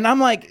 Yeah. And I'm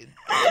like,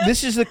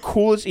 this is the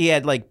coolest. He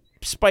had like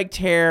spiked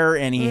hair,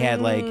 and he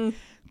had like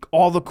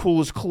all the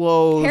coolest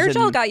clothes. Hair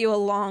gel got you a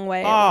long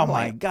way. Oh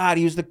my God.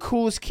 He was the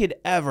coolest kid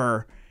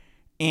ever.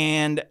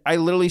 And I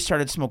literally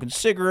started smoking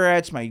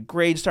cigarettes. My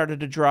grades started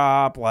to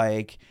drop.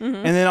 Like,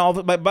 and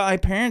then but my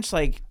parents,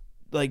 like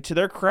to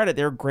their credit,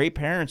 they're great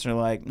parents. They're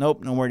like,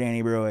 nope, no more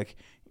Danny Bruick.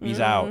 He's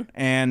out.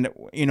 And,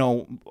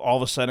 all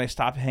of a sudden I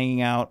stopped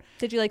hanging out.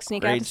 Did you like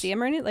sneak out to see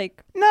him or anything?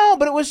 Like, no,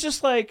 but it was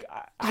just like,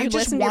 I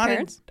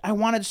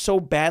wanted so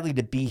badly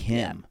to be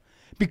him. Yeah.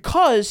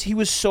 Because he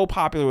was so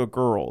popular with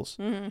girls,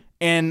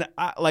 and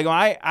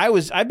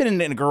I've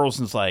been into girls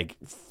since I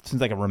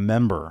can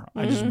remember.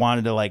 I just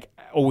wanted to like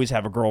always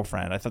have a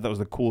girlfriend. I thought that was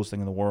the coolest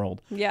thing in the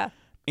world. Yeah,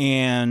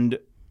 and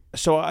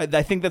so I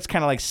think that's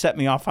kind of like set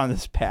me off on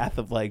this path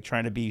of like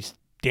trying to be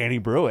Danny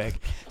Bruick.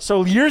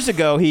 So years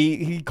ago,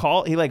 he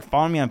like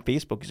followed me on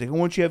Facebook. He's like, "I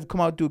want you to come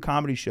out and do a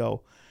comedy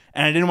show,"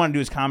 and I didn't want to do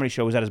his comedy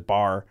show. It was at his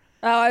bar.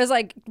 Oh, I was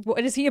like,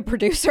 what, is he a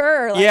producer?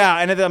 Or like... Yeah,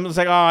 and then I was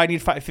like, oh, I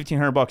need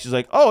 $1,500. He's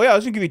like, oh, yeah, I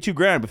was going to give you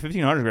 $2,000, but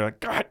 $1,500. We're like,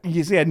 God,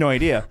 he had no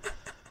idea.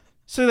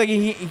 So like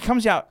he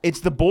comes out. It's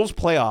the Bulls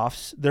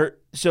playoffs.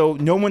 So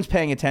no one's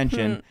paying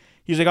attention.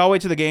 He's like, I'll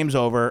wait till the game's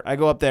over. I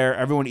go up there.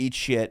 Everyone eats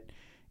shit.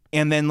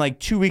 And then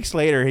like 2 weeks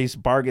later, his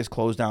bar gets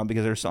closed down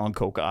because they're selling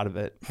coke out of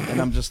it. And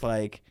I'm just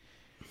like,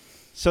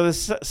 so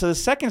the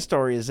second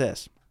story is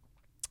this.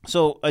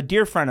 So a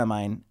dear friend of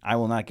mine, I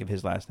will not give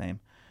his last name.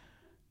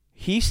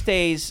 He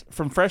stays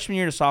from freshman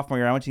year to sophomore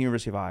year. I went to the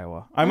University of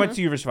Iowa. I went to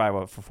the University of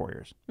Iowa for 4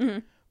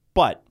 years.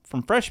 But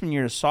from freshman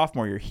year to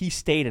sophomore year, he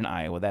stayed in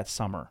Iowa that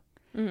summer.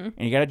 And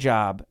he got a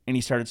job, and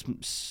he started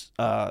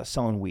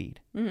selling weed,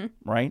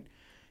 right?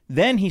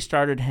 Then he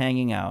started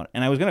hanging out.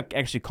 And I was going to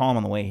actually call him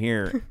on the way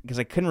here because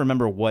I couldn't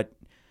remember what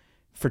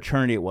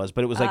fraternity it was.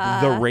 But it was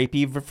like the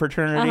rapey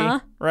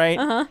fraternity,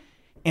 right?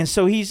 And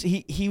so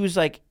he was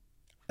like,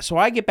 so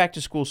I get back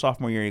to school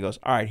sophomore year. He goes,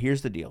 all right,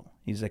 here's the deal.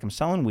 He's like, I'm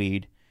selling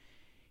weed.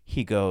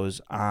 He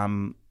goes,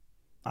 I'm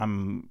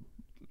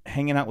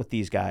hanging out with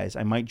these guys.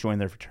 I might join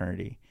their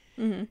fraternity.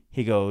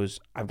 He goes,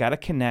 I've got to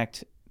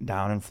connect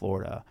down in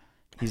Florida.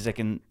 He's like,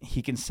 and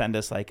he can send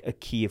us like a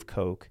key of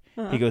coke.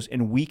 He goes,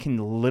 and we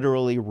can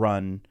literally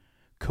run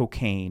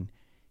cocaine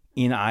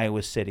in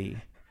Iowa City,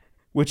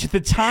 which at the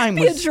time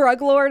was a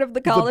drug lord of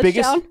the college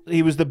town.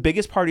 He was the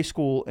biggest party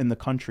school in the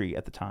country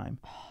at the time,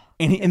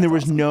 and there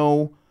was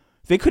awesome.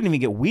 They couldn't even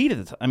get weed at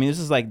the time. I mean, this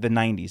is like the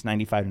 90s,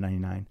 95 to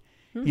 99.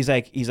 He's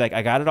like,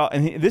 I got it all.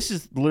 And this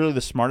is literally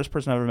the smartest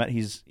person I've ever met.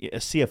 He's a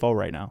CFO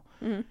right now.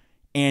 Mm-hmm.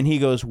 And he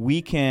goes,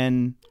 we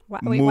can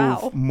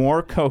move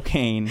more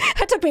cocaine.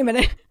 That took me a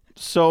minute.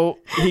 So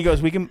he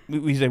goes, we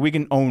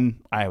can own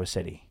Iowa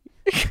City.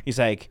 He's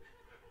like,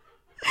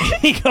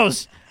 he's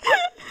like,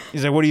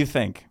 what do you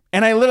think?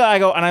 And I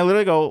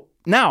literally go,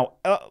 now,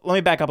 let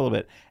me back up a little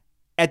bit.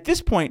 At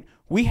this point,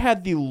 we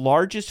had the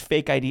largest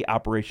fake ID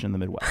operation in the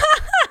Midwest.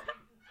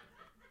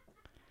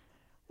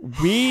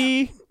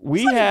 We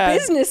had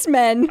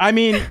businessmen. I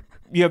mean,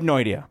 you have no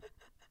idea.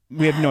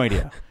 We have no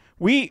idea.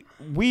 We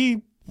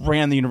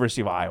ran the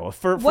University of Iowa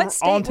for what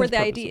state all intents were the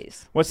purposes.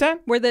 IDs? What's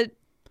that?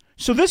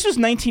 So this was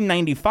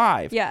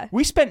 1995. Yeah.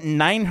 We spent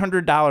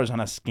 $900 on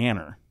a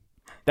scanner.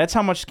 That's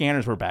how much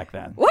scanners were back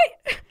then. What?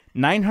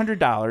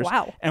 $900.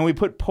 Wow. And we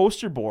put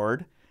poster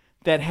board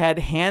that had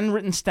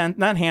handwritten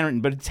not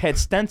handwritten, but it had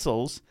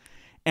stencils.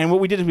 And what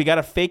we did is we got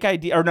a fake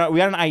ID, or no, we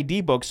got an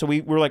ID book. So we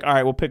were like, all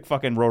right, we'll pick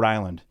fucking Rhode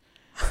Island.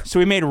 So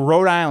we made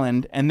Rhode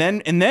Island, and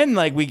then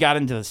like we got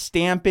into the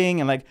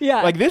stamping and like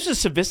this is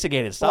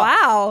sophisticated stuff.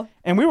 Wow.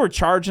 And we were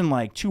charging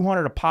like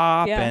 $200 a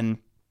pop, and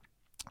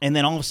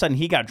then all of a sudden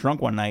he got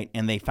drunk one night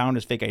and they found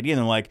his fake ID and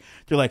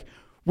they're like,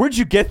 where'd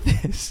you get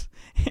this?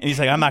 And he's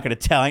like, I'm not gonna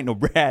tell. I ain't no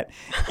rat.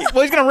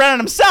 Well, he's gonna rat on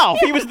himself.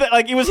 He was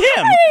it was him.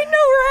 I ain't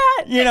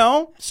no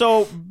rat.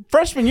 So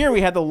freshman year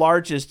we had the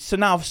largest. So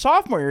now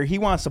sophomore year he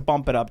wants to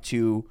bump it up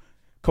to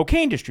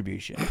cocaine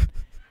distribution.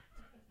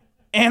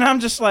 And I'm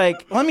just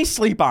like, let me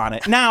sleep on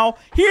it. Now,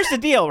 here's the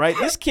deal, right?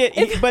 This kid,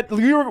 but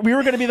we were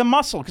going to be the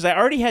muscle because I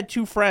already had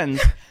two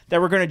friends that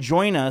were going to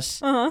join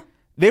us. Uh-huh.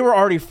 They were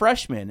already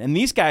freshmen, and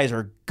these guys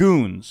are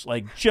goons,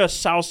 like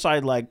just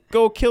Southside, like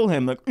go kill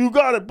him, like you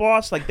got it,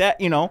 boss, like that,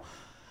 So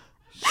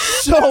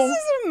this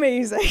is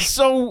amazing.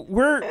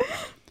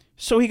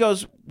 So he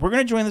goes, we're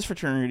going to join this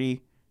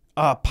fraternity,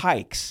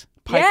 Pikes.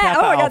 Pike Kappa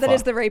oh my God, Alpha. That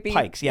is the rapey.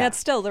 Pikes, yeah. That's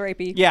still the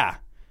rapey. Yeah.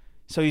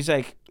 So he's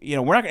like,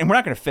 we're not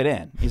going to fit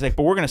in. He's like,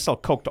 but we're going to sell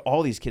coke to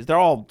all these kids. They're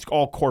all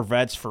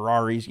Corvettes,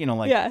 Ferraris,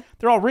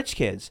 they're all rich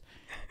kids.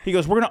 He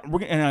goes,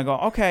 and I go,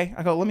 okay.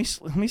 I go, let me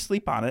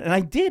sleep on it. And I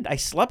did. I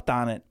slept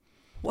on it.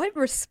 What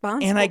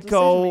responsible And I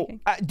go,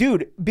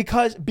 dude,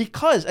 because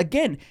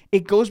again,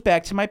 it goes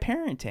back to my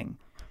parenting,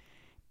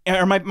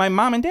 or my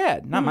mom and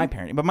dad, not my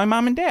parenting, but my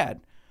mom and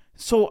dad.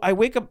 So I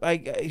wake up.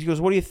 He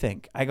goes, what do you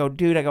think? I go,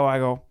 dude. I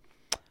go,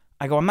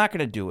 I'm not going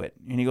to do it.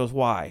 And he goes,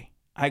 why?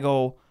 I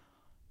go,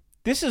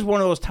 this is one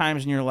of those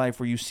times in your life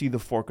where you see the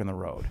fork in the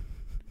road.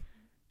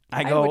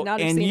 I would not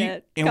have seen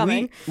it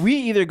coming. We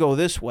either go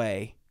this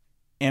way,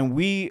 and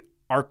we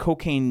are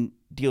cocaine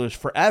dealers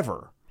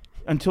forever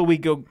until we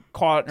go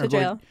caught to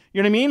jail.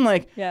 You know what I mean?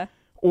 Like, yeah.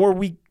 Or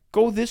we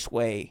go this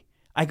way.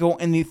 I go,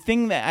 and the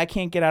thing that I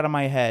can't get out of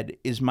my head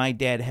is my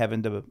dad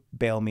having to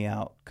bail me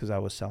out because I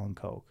was selling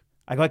coke.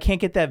 I go, I can't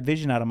get that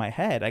vision out of my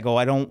head. I go,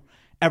 I don't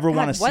ever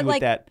want to see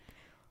what that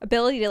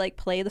ability to like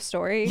play the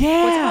story.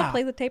 Yeah. What's it called?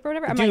 Play the tape or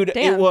whatever. I'm Dude, like,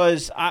 damn.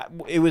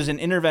 it was an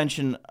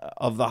intervention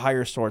of the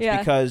higher sorts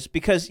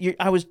because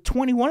I was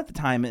 21 at the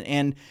time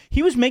and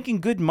he was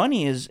making good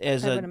money as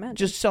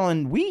just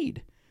selling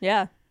weed.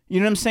 Yeah. You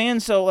know what I'm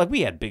saying? So like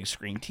we had big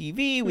screen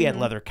TV, we had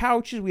leather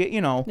couches,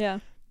 Yeah.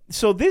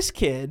 So this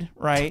kid,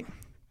 right?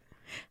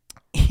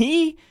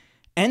 He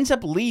ends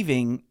up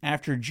leaving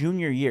after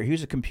junior year. He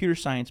was a computer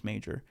science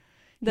major.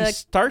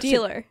 The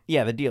dealer.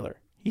 The dealer.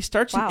 He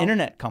starts an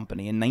internet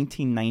company in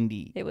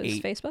 1998. It was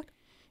Facebook?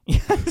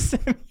 Yes.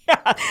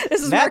 Yeah.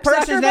 This is that Mark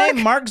person's Zuckerberg?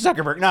 name? Mark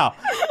Zuckerberg. No.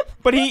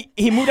 But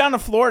he moved down to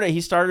Florida. He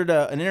started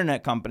an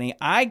internet company.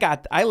 I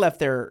left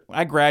there.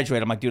 I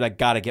graduated. I'm like, dude, I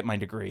got to get my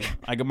degree.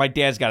 I go, my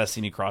dad's got to see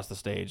me cross the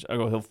stage. I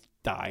go, he'll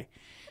die.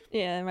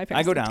 Yeah, my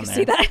parents I go down there.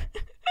 See that?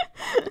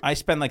 I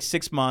spend like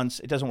 6 months.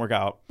 It doesn't work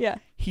out. Yeah.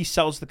 He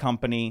sells the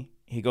company.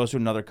 He goes to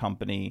another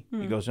company.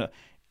 He goes to...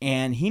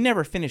 And he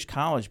never finished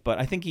college, but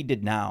I think he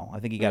did now.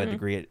 I think he got a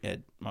degree at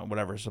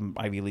whatever, some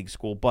Ivy League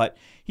school. But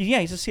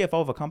he's a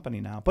CFO of a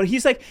company now. But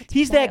he's like,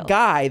 that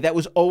guy that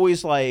was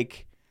always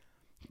like,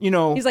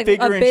 he's like a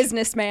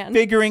businessman.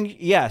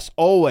 Yes,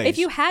 always. If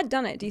you had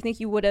done it, do you think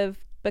you would have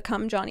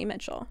become Johnny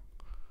Mitchell?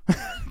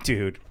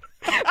 Dude.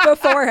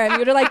 Before him, you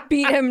would have like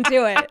beat him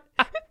to it.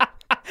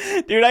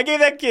 Dude, I gave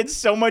that kid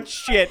so much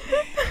shit.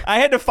 I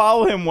had to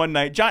follow him one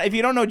night. John, if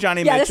you don't know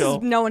Johnny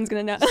Mitchell, no one's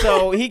gonna know.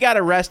 So he got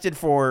arrested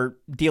for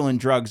dealing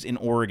drugs in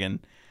Oregon.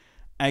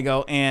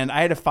 And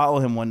I had to follow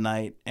him one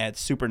night at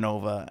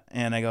Supernova,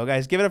 and I go,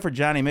 guys, give it up for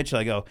Johnny Mitchell.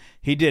 I go,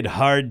 he did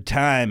hard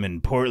time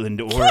in Portland,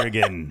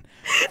 Oregon,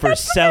 for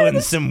selling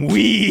some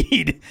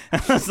weed.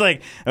 I was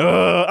like,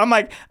 I'm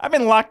like, I've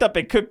been locked up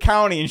at Cook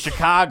County in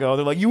Chicago.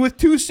 They're like, you with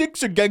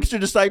 2-6 or Gangster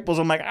Disciples?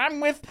 I'm like, I'm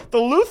with the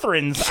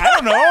Lutherans. I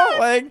don't know,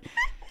 like,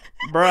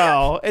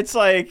 bro, it's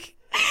like,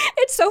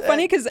 it's so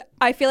funny because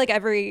I feel like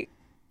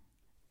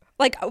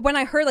when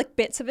I heard like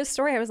bits of his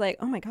story, I was like,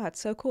 oh my God,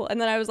 so cool. And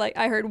then I was like,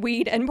 I heard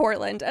weed in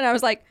Portland and I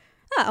was like,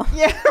 oh.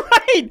 Yeah,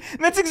 right.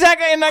 That's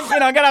exactly, and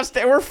I got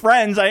upstairs. We're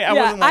friends. I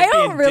wasn't like I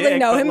don't really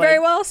know him like, very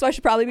well, so I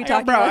should probably be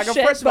talking about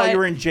shit. First of all, you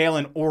were in jail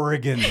in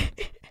Oregon.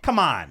 Come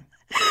on.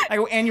 I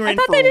go, and you're in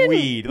for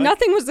weed. Like,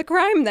 nothing was the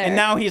crime there. And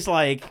now he's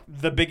like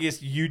the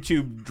biggest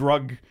YouTube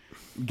drug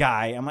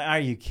guy. I'm like, are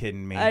you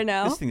kidding me? I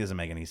know. This thing doesn't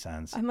make any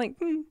sense. I'm like,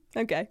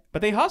 okay.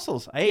 But they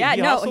hustles. Hey, yeah,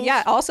 he no, hustles.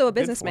 yeah. Also a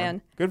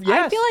businessman. Good.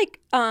 Yes. I feel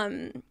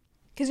like,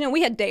 because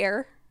we had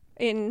Dare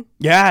in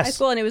high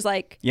school, and it was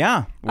like,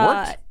 yeah,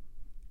 worked.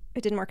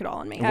 It didn't work at all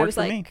on me. It I was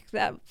like, me.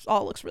 that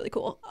all looks really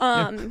cool.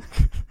 And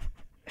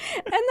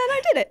then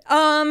I did it.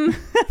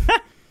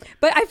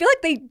 But I feel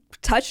like they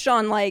touched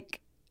on like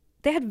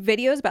they had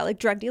videos about like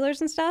drug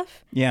dealers and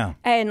stuff. Yeah.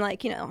 And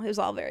like, it was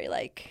all very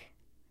like,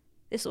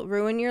 this will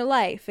ruin your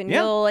life and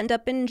you'll end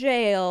up in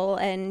jail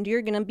and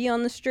you're going to be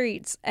on the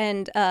streets.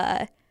 And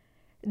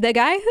the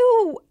guy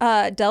who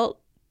dealt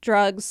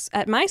drugs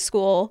at my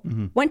school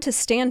went to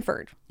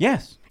Stanford.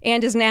 Yes.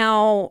 And is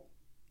now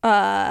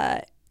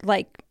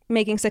like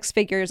making six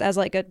figures as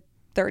like a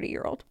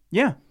 30-year-old.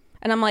 Yeah.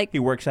 And I'm like, he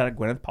works out at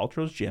Gwyneth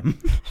Paltrow's gym.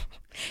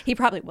 He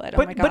probably would. Oh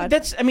my God. But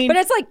it's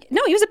like,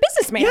 no, he was a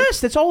businessman.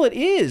 Yes, that's all it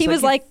is. He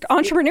was like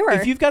entrepreneur.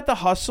 If you've got the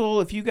hustle,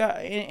 if you got,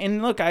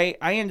 and look, I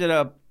ended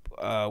up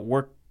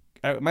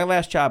my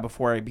last job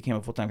before I became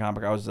a full-time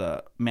comic, I was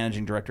a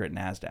managing director at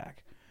NASDAQ.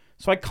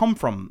 So I come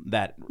from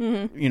that,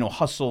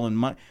 hustle and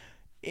money.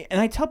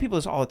 And I tell people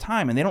this all the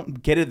time, and they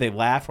don't get it. They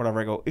laugh,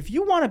 whatever. I go, if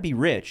you want to be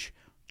rich,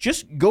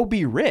 just go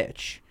be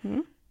rich.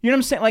 Mm-hmm. You know what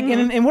I'm saying? Like,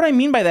 and what I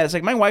mean by that is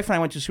like my wife and I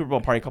went to a Super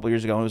Bowl party a couple of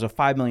years ago, and it was a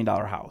 $5 million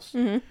house.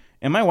 Mm-hmm.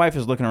 And my wife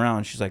is looking around,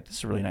 and she's like, this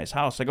is a really nice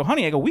house. I go,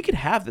 honey, we could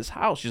have this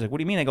house. She's like, what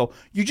do you mean? I go,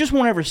 you just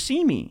won't ever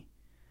see me.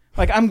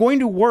 Like, I'm going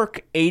to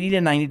work 80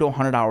 to 90 to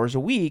 100 hours a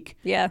week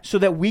so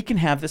that we can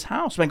have this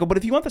house. And I go, but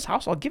if you want this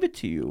house, I'll give it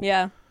to you.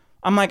 Yeah.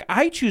 I'm like,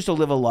 I choose to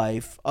live a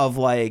life of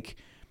like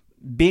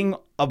being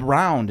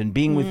around and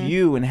being with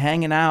you and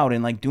hanging out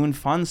and like doing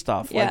fun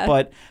stuff. Yeah. Like,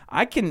 but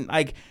I can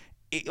like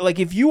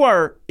if you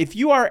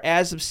are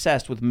as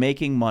obsessed with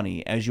making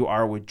money as you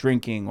are with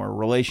drinking or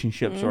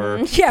relationships or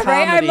right.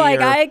 I'm like,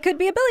 I could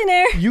be a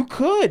billionaire. You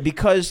could,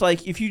 because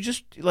like if you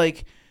just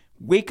like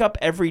wake up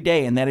every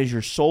day and that is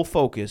your sole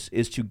focus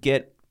is to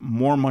get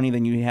more money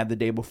than you had the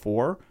day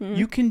before,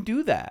 you can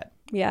do that.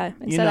 Yeah.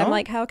 Instead, I'm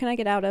like, how can I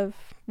get out of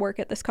work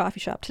at this coffee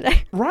shop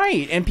today?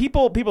 Right. And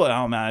people,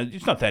 oh man,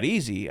 it's not that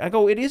easy. I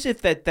go, it is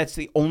if that's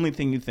the only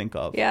thing you think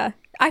of. Yeah.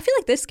 I feel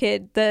like this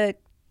kid, the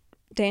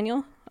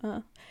Daniel,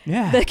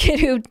 yeah, the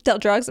kid who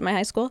dealt drugs at my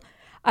high school,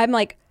 I'm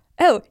like,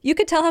 oh, you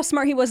could tell how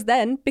smart he was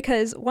then,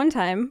 because one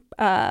time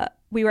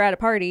we were at a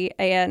party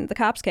and the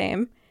cops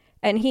came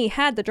and he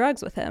had the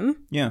drugs with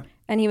him. Yeah.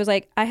 And he was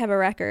like, I have a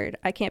record.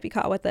 I can't be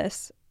caught with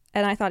this.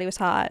 And I thought he was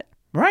hot.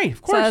 Right,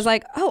 of course. So I was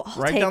like, oh,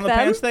 I'll right take down them. the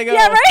pants they go.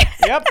 Yeah, right?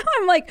 Yep.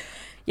 I'm like,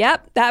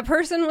 yep, that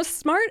person was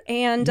smart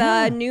and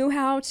knew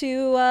how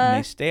to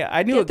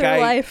I knew a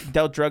guy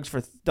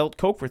dealt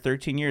coke for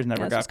 13 years,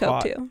 never got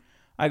caught. Coke too.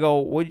 I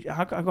go,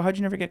 how'd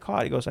you never get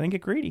caught? He goes, I didn't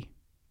get greedy.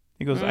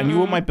 He goes, I knew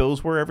what my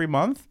bills were every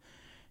month.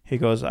 He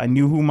goes, I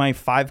knew who my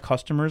 5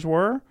 customers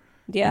were.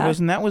 Yeah. He goes,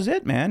 and that was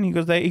it, man. He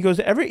goes,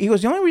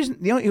 the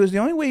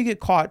only way you get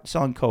caught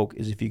selling coke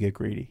is if you get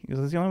greedy. He goes,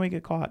 that's the only way you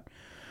get caught.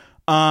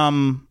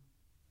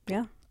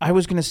 Yeah. I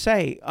was gonna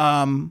say,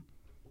 I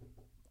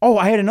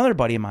had another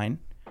buddy of mine,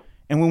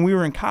 and when we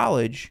were in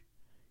college,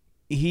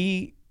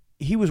 he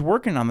was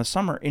working on the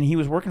summer, and he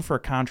was working for a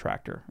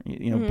contractor,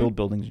 build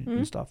buildings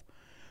and stuff.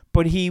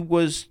 But he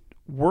was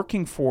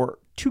working for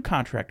 2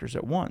 contractors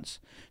at once.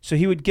 So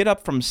he would get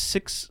up from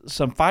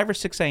 5 or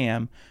 6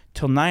 a.m.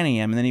 till 9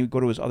 a.m. and then he would go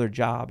to his other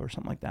job or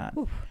something like that.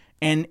 Oof.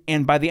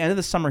 And by the end of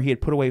the summer, he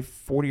had put away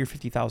 $40,000 or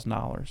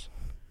 $50,000,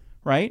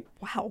 right?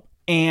 Wow.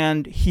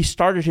 And he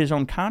started his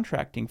own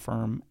contracting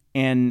firm.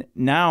 And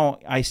now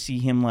I see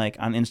him like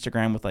on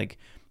Instagram with like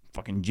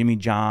fucking Jimmy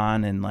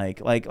John and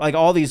like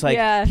all these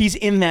he's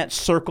in that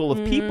circle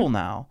of people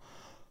now.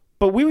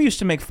 But we used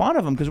to make fun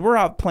of him because we're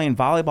out playing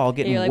volleyball,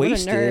 getting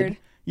wasted. What a nerd.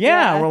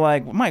 Yeah, we're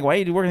like, Mike, why are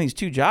you working these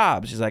 2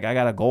 jobs? He's like, I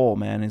got a goal,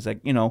 man. He's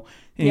like, and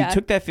he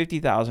took that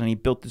 $50,000 and he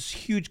built this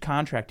huge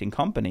contracting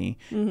company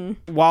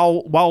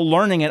while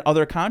learning at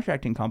other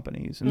contracting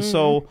companies. And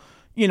so,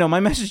 my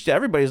message to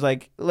everybody is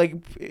like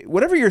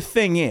whatever your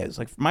thing is,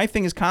 like my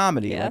thing is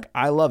comedy. Yeah. Like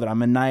I love it. I'm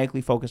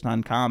maniacally focused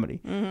on comedy.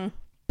 Mm-hmm.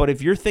 But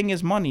if your thing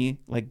is money,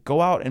 like go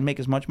out and make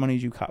as much money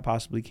as you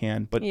possibly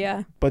can. But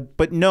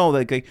but know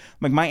like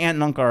my aunt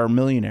and uncle are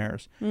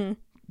millionaires. Mm.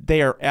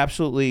 They are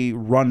absolutely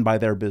run by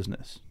their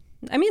business.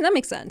 I mean, that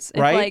makes sense.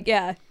 Right?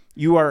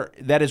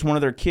 That is one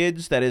of their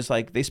kids. That is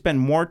like they spend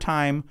more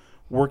time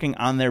working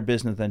on their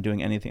business than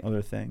doing anything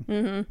other thing.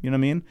 Mm-hmm. You know what I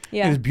mean?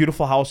 Yeah. They have this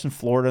beautiful house in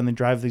Florida and they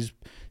drive these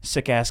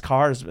sick ass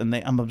cars and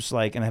I'm just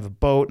like, and I have a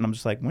boat and I'm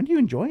just like, when do you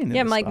enjoy any of this stuff?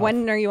 Yeah, I'm like,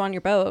 when are you on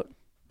your boat?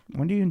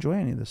 When do you enjoy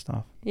any of this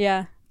stuff?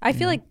 Yeah. I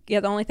feel like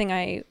the only thing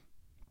I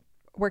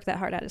work that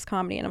hard at is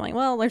comedy, and I'm like,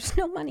 well, there's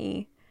no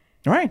money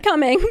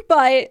coming,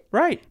 but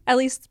at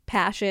least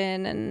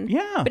passion and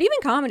But even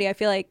comedy, I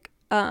feel like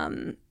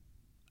I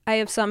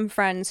have some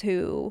friends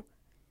who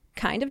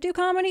kind of do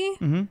comedy,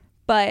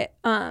 but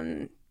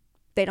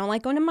they don't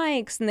like going to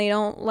mics and they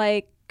don't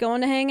like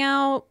going to hang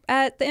out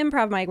at the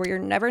improv mic where you're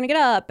never gonna get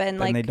up and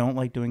they don't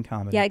like doing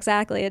comedy. Yeah,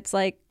 exactly. It's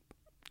like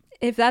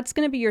if that's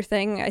going to be your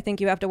thing, I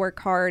think you have to work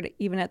hard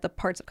even at the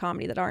parts of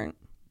comedy that aren't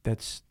the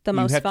most fun.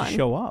 You have to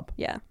show up.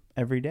 Yeah.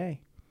 Every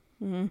day.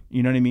 Mm-hmm.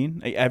 You know what I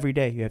mean? Every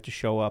day you have to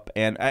show up.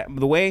 And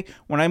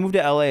when I moved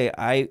to LA,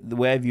 the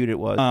way I viewed it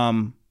was,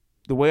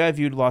 the way I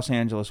viewed Los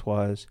Angeles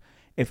was,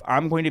 if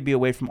I'm going to be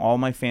away from all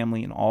my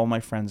family and all my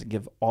friends and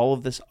give all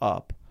of this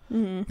up,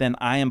 then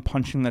I am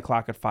punching the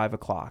clock at 5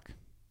 o'clock.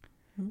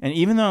 Mm-hmm. And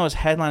even though I was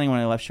headlining when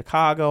I left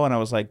Chicago and I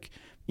was like,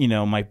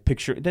 my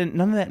picture, none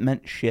of that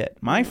meant shit.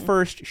 My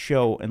first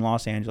show in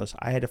Los Angeles,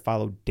 I had to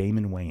follow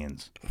Damon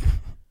Wayans.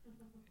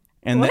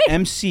 And the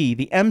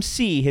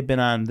MC had been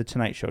on The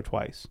Tonight Show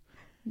twice.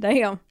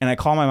 Damn. And I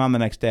called my mom the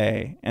next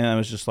day, and I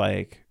was just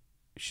like,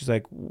 she's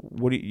like,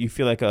 what do you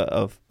feel like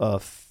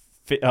what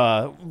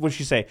did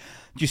she say?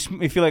 Do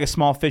you feel like a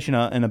small fish in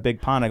a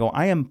big pond? I go,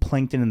 I am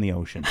plankton in the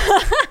ocean.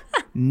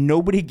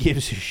 Nobody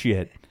gives a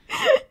shit.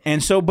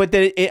 And so, but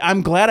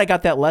I'm glad I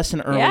got that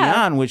lesson early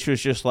on, which was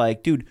just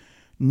like, dude,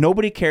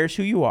 nobody cares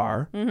who you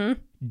are. Mm-hmm.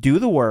 Do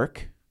the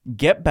work.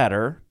 Get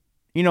better.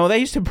 They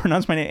used to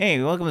pronounce my name. Hey,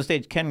 welcome to the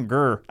stage, Ken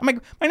Garr. I'm like,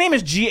 my name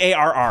is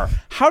Garr.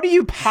 How do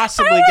you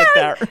possibly get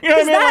that? You know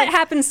what I mean? That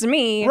happens to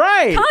me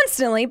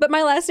constantly, but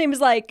my last name is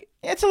like,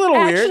 it's a little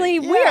actually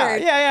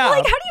weird. Yeah.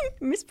 Like, how do you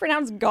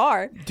mispronounce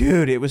Garr?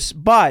 Dude, it was,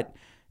 but,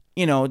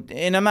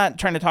 and I'm not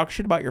trying to talk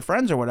shit about your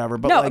friends or whatever,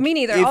 but no, me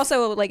neither.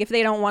 Also, like, if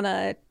they don't want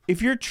to.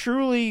 If you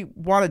truly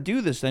want to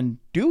do this, then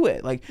do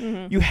it. Like,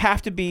 you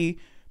have to be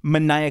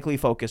maniacally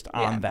focused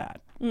on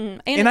that. Mm-hmm.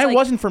 And I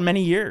wasn't for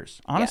many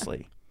years, honestly.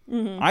 Yeah.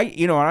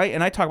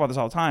 Mm-hmm. I talk about this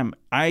all the time.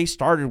 I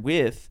started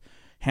with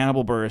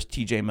Hannibal Buress,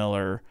 T.J.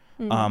 Miller,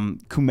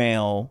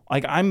 Kumail.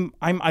 Like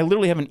I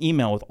literally have an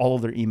email with all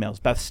of their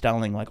emails. Beth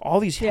Stelling, like all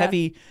these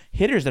heavy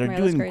hitters that are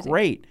doing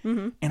great.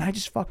 Mm-hmm. And I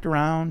just fucked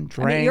around,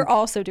 drank. You're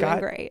also doing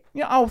great.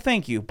 Yeah. Oh,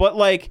 thank you. But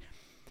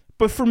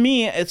for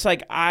me, it's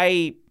like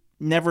I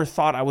never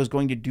thought I was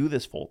going to do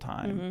this full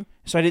time, mm-hmm.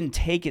 so I didn't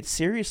take it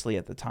seriously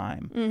at the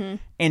time. Mm-hmm.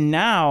 And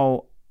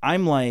now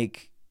I'm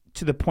like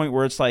to the point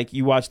where it's like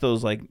you watch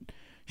those like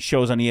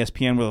shows on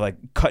ESPN where they're like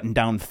cutting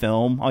down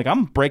film. Like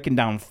I'm breaking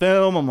down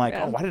film. I'm like,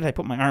 oh, why did I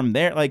put my arm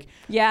there? Like,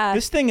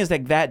 this thing is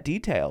like that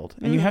detailed,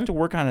 and you have to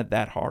work on it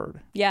that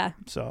hard. Yeah.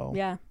 So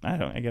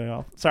I get it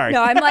all. Sorry.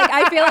 No, I'm like,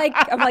 I feel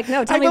like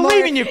no. Tell me more. I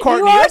believe in you,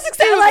 Courtney. You are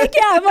successful.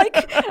 I'm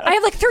like, I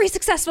have like 3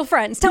 successful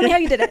friends. Tell me how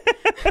you did it.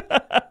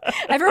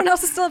 Everyone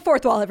else is still at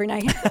Fourth Wall every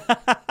night.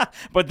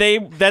 But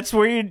that's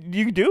where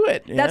you do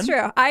it. Man. That's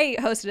true. I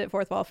hosted at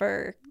Fourth Wall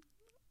for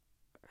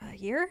a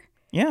year.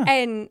 Yeah.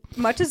 And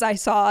much as I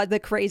saw the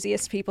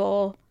craziest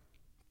people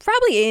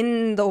probably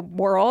in the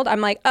world,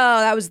 I'm like, oh,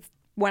 that was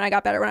when I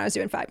got better when I was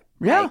doing 5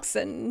 mics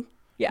and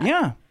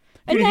Yeah.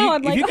 And dude, now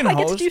I'm like, I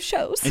get to do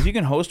shows. If you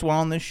can host well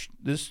on this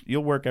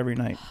you'll work every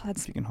night.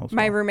 If you can host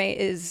my roommate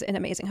is an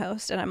amazing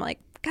host, and I'm like,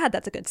 God,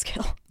 that's a good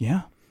skill.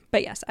 Yeah.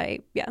 But yes,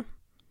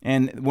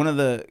 And one of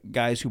the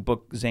guys who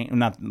booked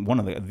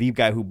the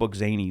guy who booked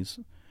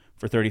Zanies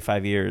for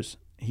 35 years,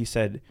 he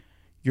said,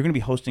 you're going to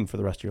be hosting for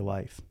the rest of your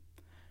life.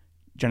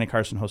 Johnny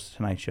Carson hosts the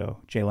Tonight Show.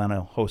 Jay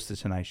Leno hosts the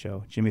Tonight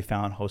Show. Jimmy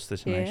Fallon hosts the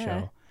Tonight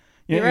Show.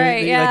 You're right.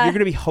 Like, you're going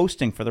to be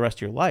hosting for the rest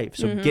of your life.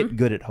 So get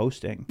good at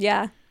hosting.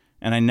 Yeah.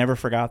 And I never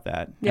forgot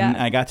that. Yeah. And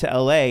I got to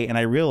LA and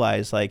I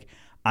realized like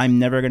I'm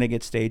never going to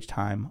get stage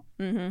time.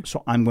 Mm-hmm.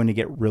 So I'm going to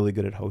get really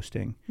good at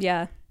hosting.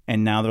 Yeah.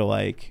 And now they're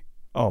like,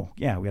 oh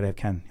yeah, we got to have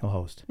Ken. He'll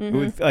host.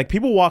 Mm-hmm. Like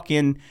people walk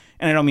in,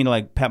 and I don't mean to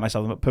like pat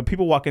myself, but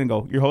people walk in and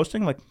go, you're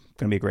hosting? Like,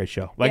 going to be a great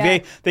show.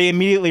 Like they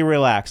immediately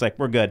relax. Like,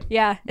 we're good.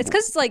 Yeah. It's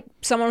because it's like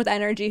someone with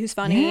energy who's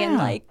funny and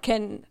like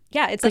can,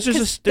 it's like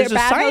there's their a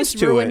bad science host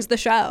to ruins it. the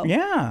show.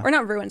 Yeah. Or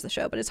not ruins the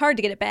show, but it's hard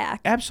to get it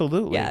back.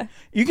 Absolutely. Yeah.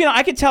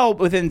 I could tell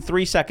within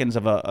 3 seconds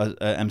of a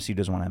MC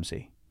doesn't want to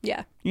MC.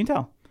 Yeah. You can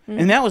tell. Mm-hmm.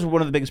 And that was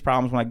one of the biggest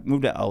problems when I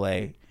moved to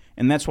LA.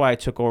 And that's why I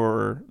took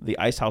over the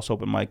Ice House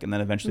open mic and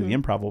then eventually the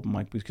Improv open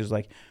mic, because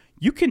like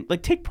you can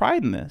like take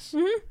pride in this.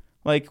 Mm-hmm.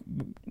 Like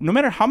no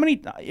matter how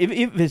many,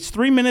 if it's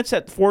 3 minutes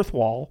at Fourth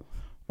Wall,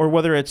 or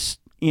whether it's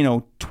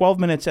 12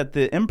 minutes at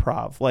the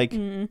Improv, like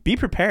be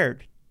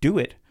prepared, do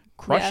it,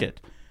 crush it,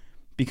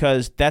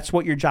 because that's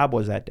what your job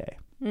was that day.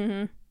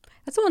 Mm-hmm.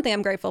 That's the one thing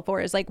I'm grateful for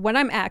is like when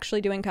I'm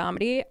actually doing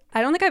comedy,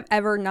 I don't think I've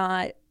ever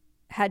not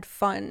had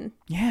fun.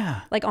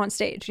 Yeah. Like on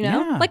stage,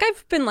 like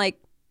I've been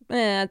like,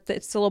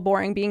 it's a little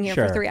boring being here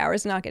for 3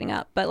 hours and not getting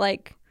up, but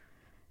like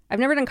I've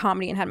never done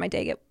comedy and had my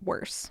day get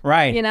worse.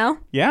 Right.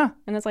 Yeah.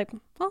 And it's like,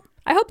 well,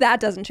 I hope that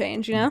doesn't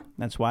change,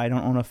 That's why I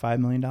don't own a $5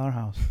 million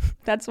house.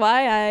 That's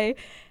why I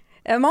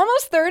am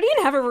almost 30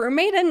 and have a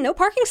roommate and no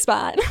parking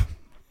spot.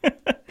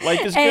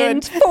 Life is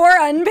and good. 4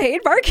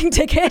 unpaid parking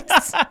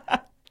tickets.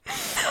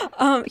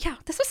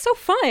 This was so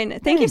fun.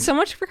 Thank you so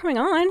much for coming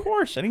on. Of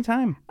course,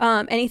 anytime.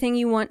 Anything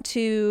you want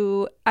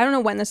to, I don't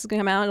know when this is going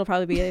to come out. It'll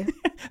probably be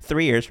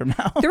 3 years from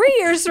now. 3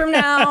 years from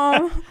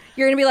now,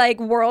 you're going to be like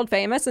world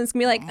famous, and it's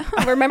going to be like,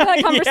 oh, remember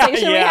that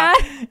conversation we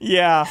had?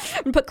 Yeah.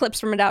 I'm going to put clips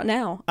from it out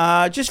now.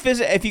 Just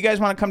visit, if you guys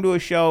want to come to a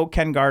show,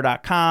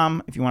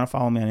 kengarr.com. If you want to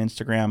follow me on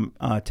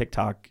Instagram,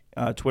 TikTok,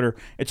 Twitter.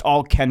 It's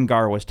all Ken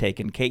Garr was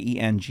taken.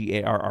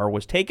 KenGarr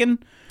was taken.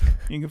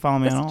 You can follow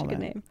me on all such a that.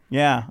 good name.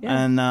 Yeah.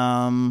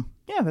 And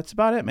that's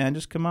about it, man.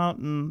 Just come out,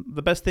 and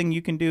the best thing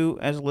you can do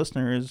as a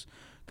listener is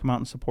come out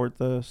and support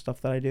the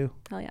stuff that I do.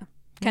 Hell yeah.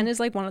 Ken is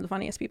like one of the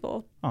funniest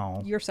people.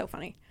 Oh, you're so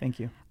funny. Thank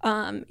you.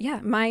 My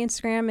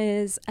Instagram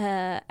is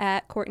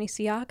at Courtney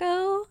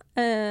Siaco.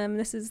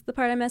 This is the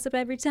part I mess up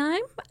every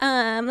time.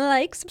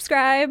 Like,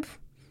 subscribe,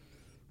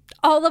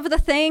 all of the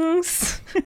things.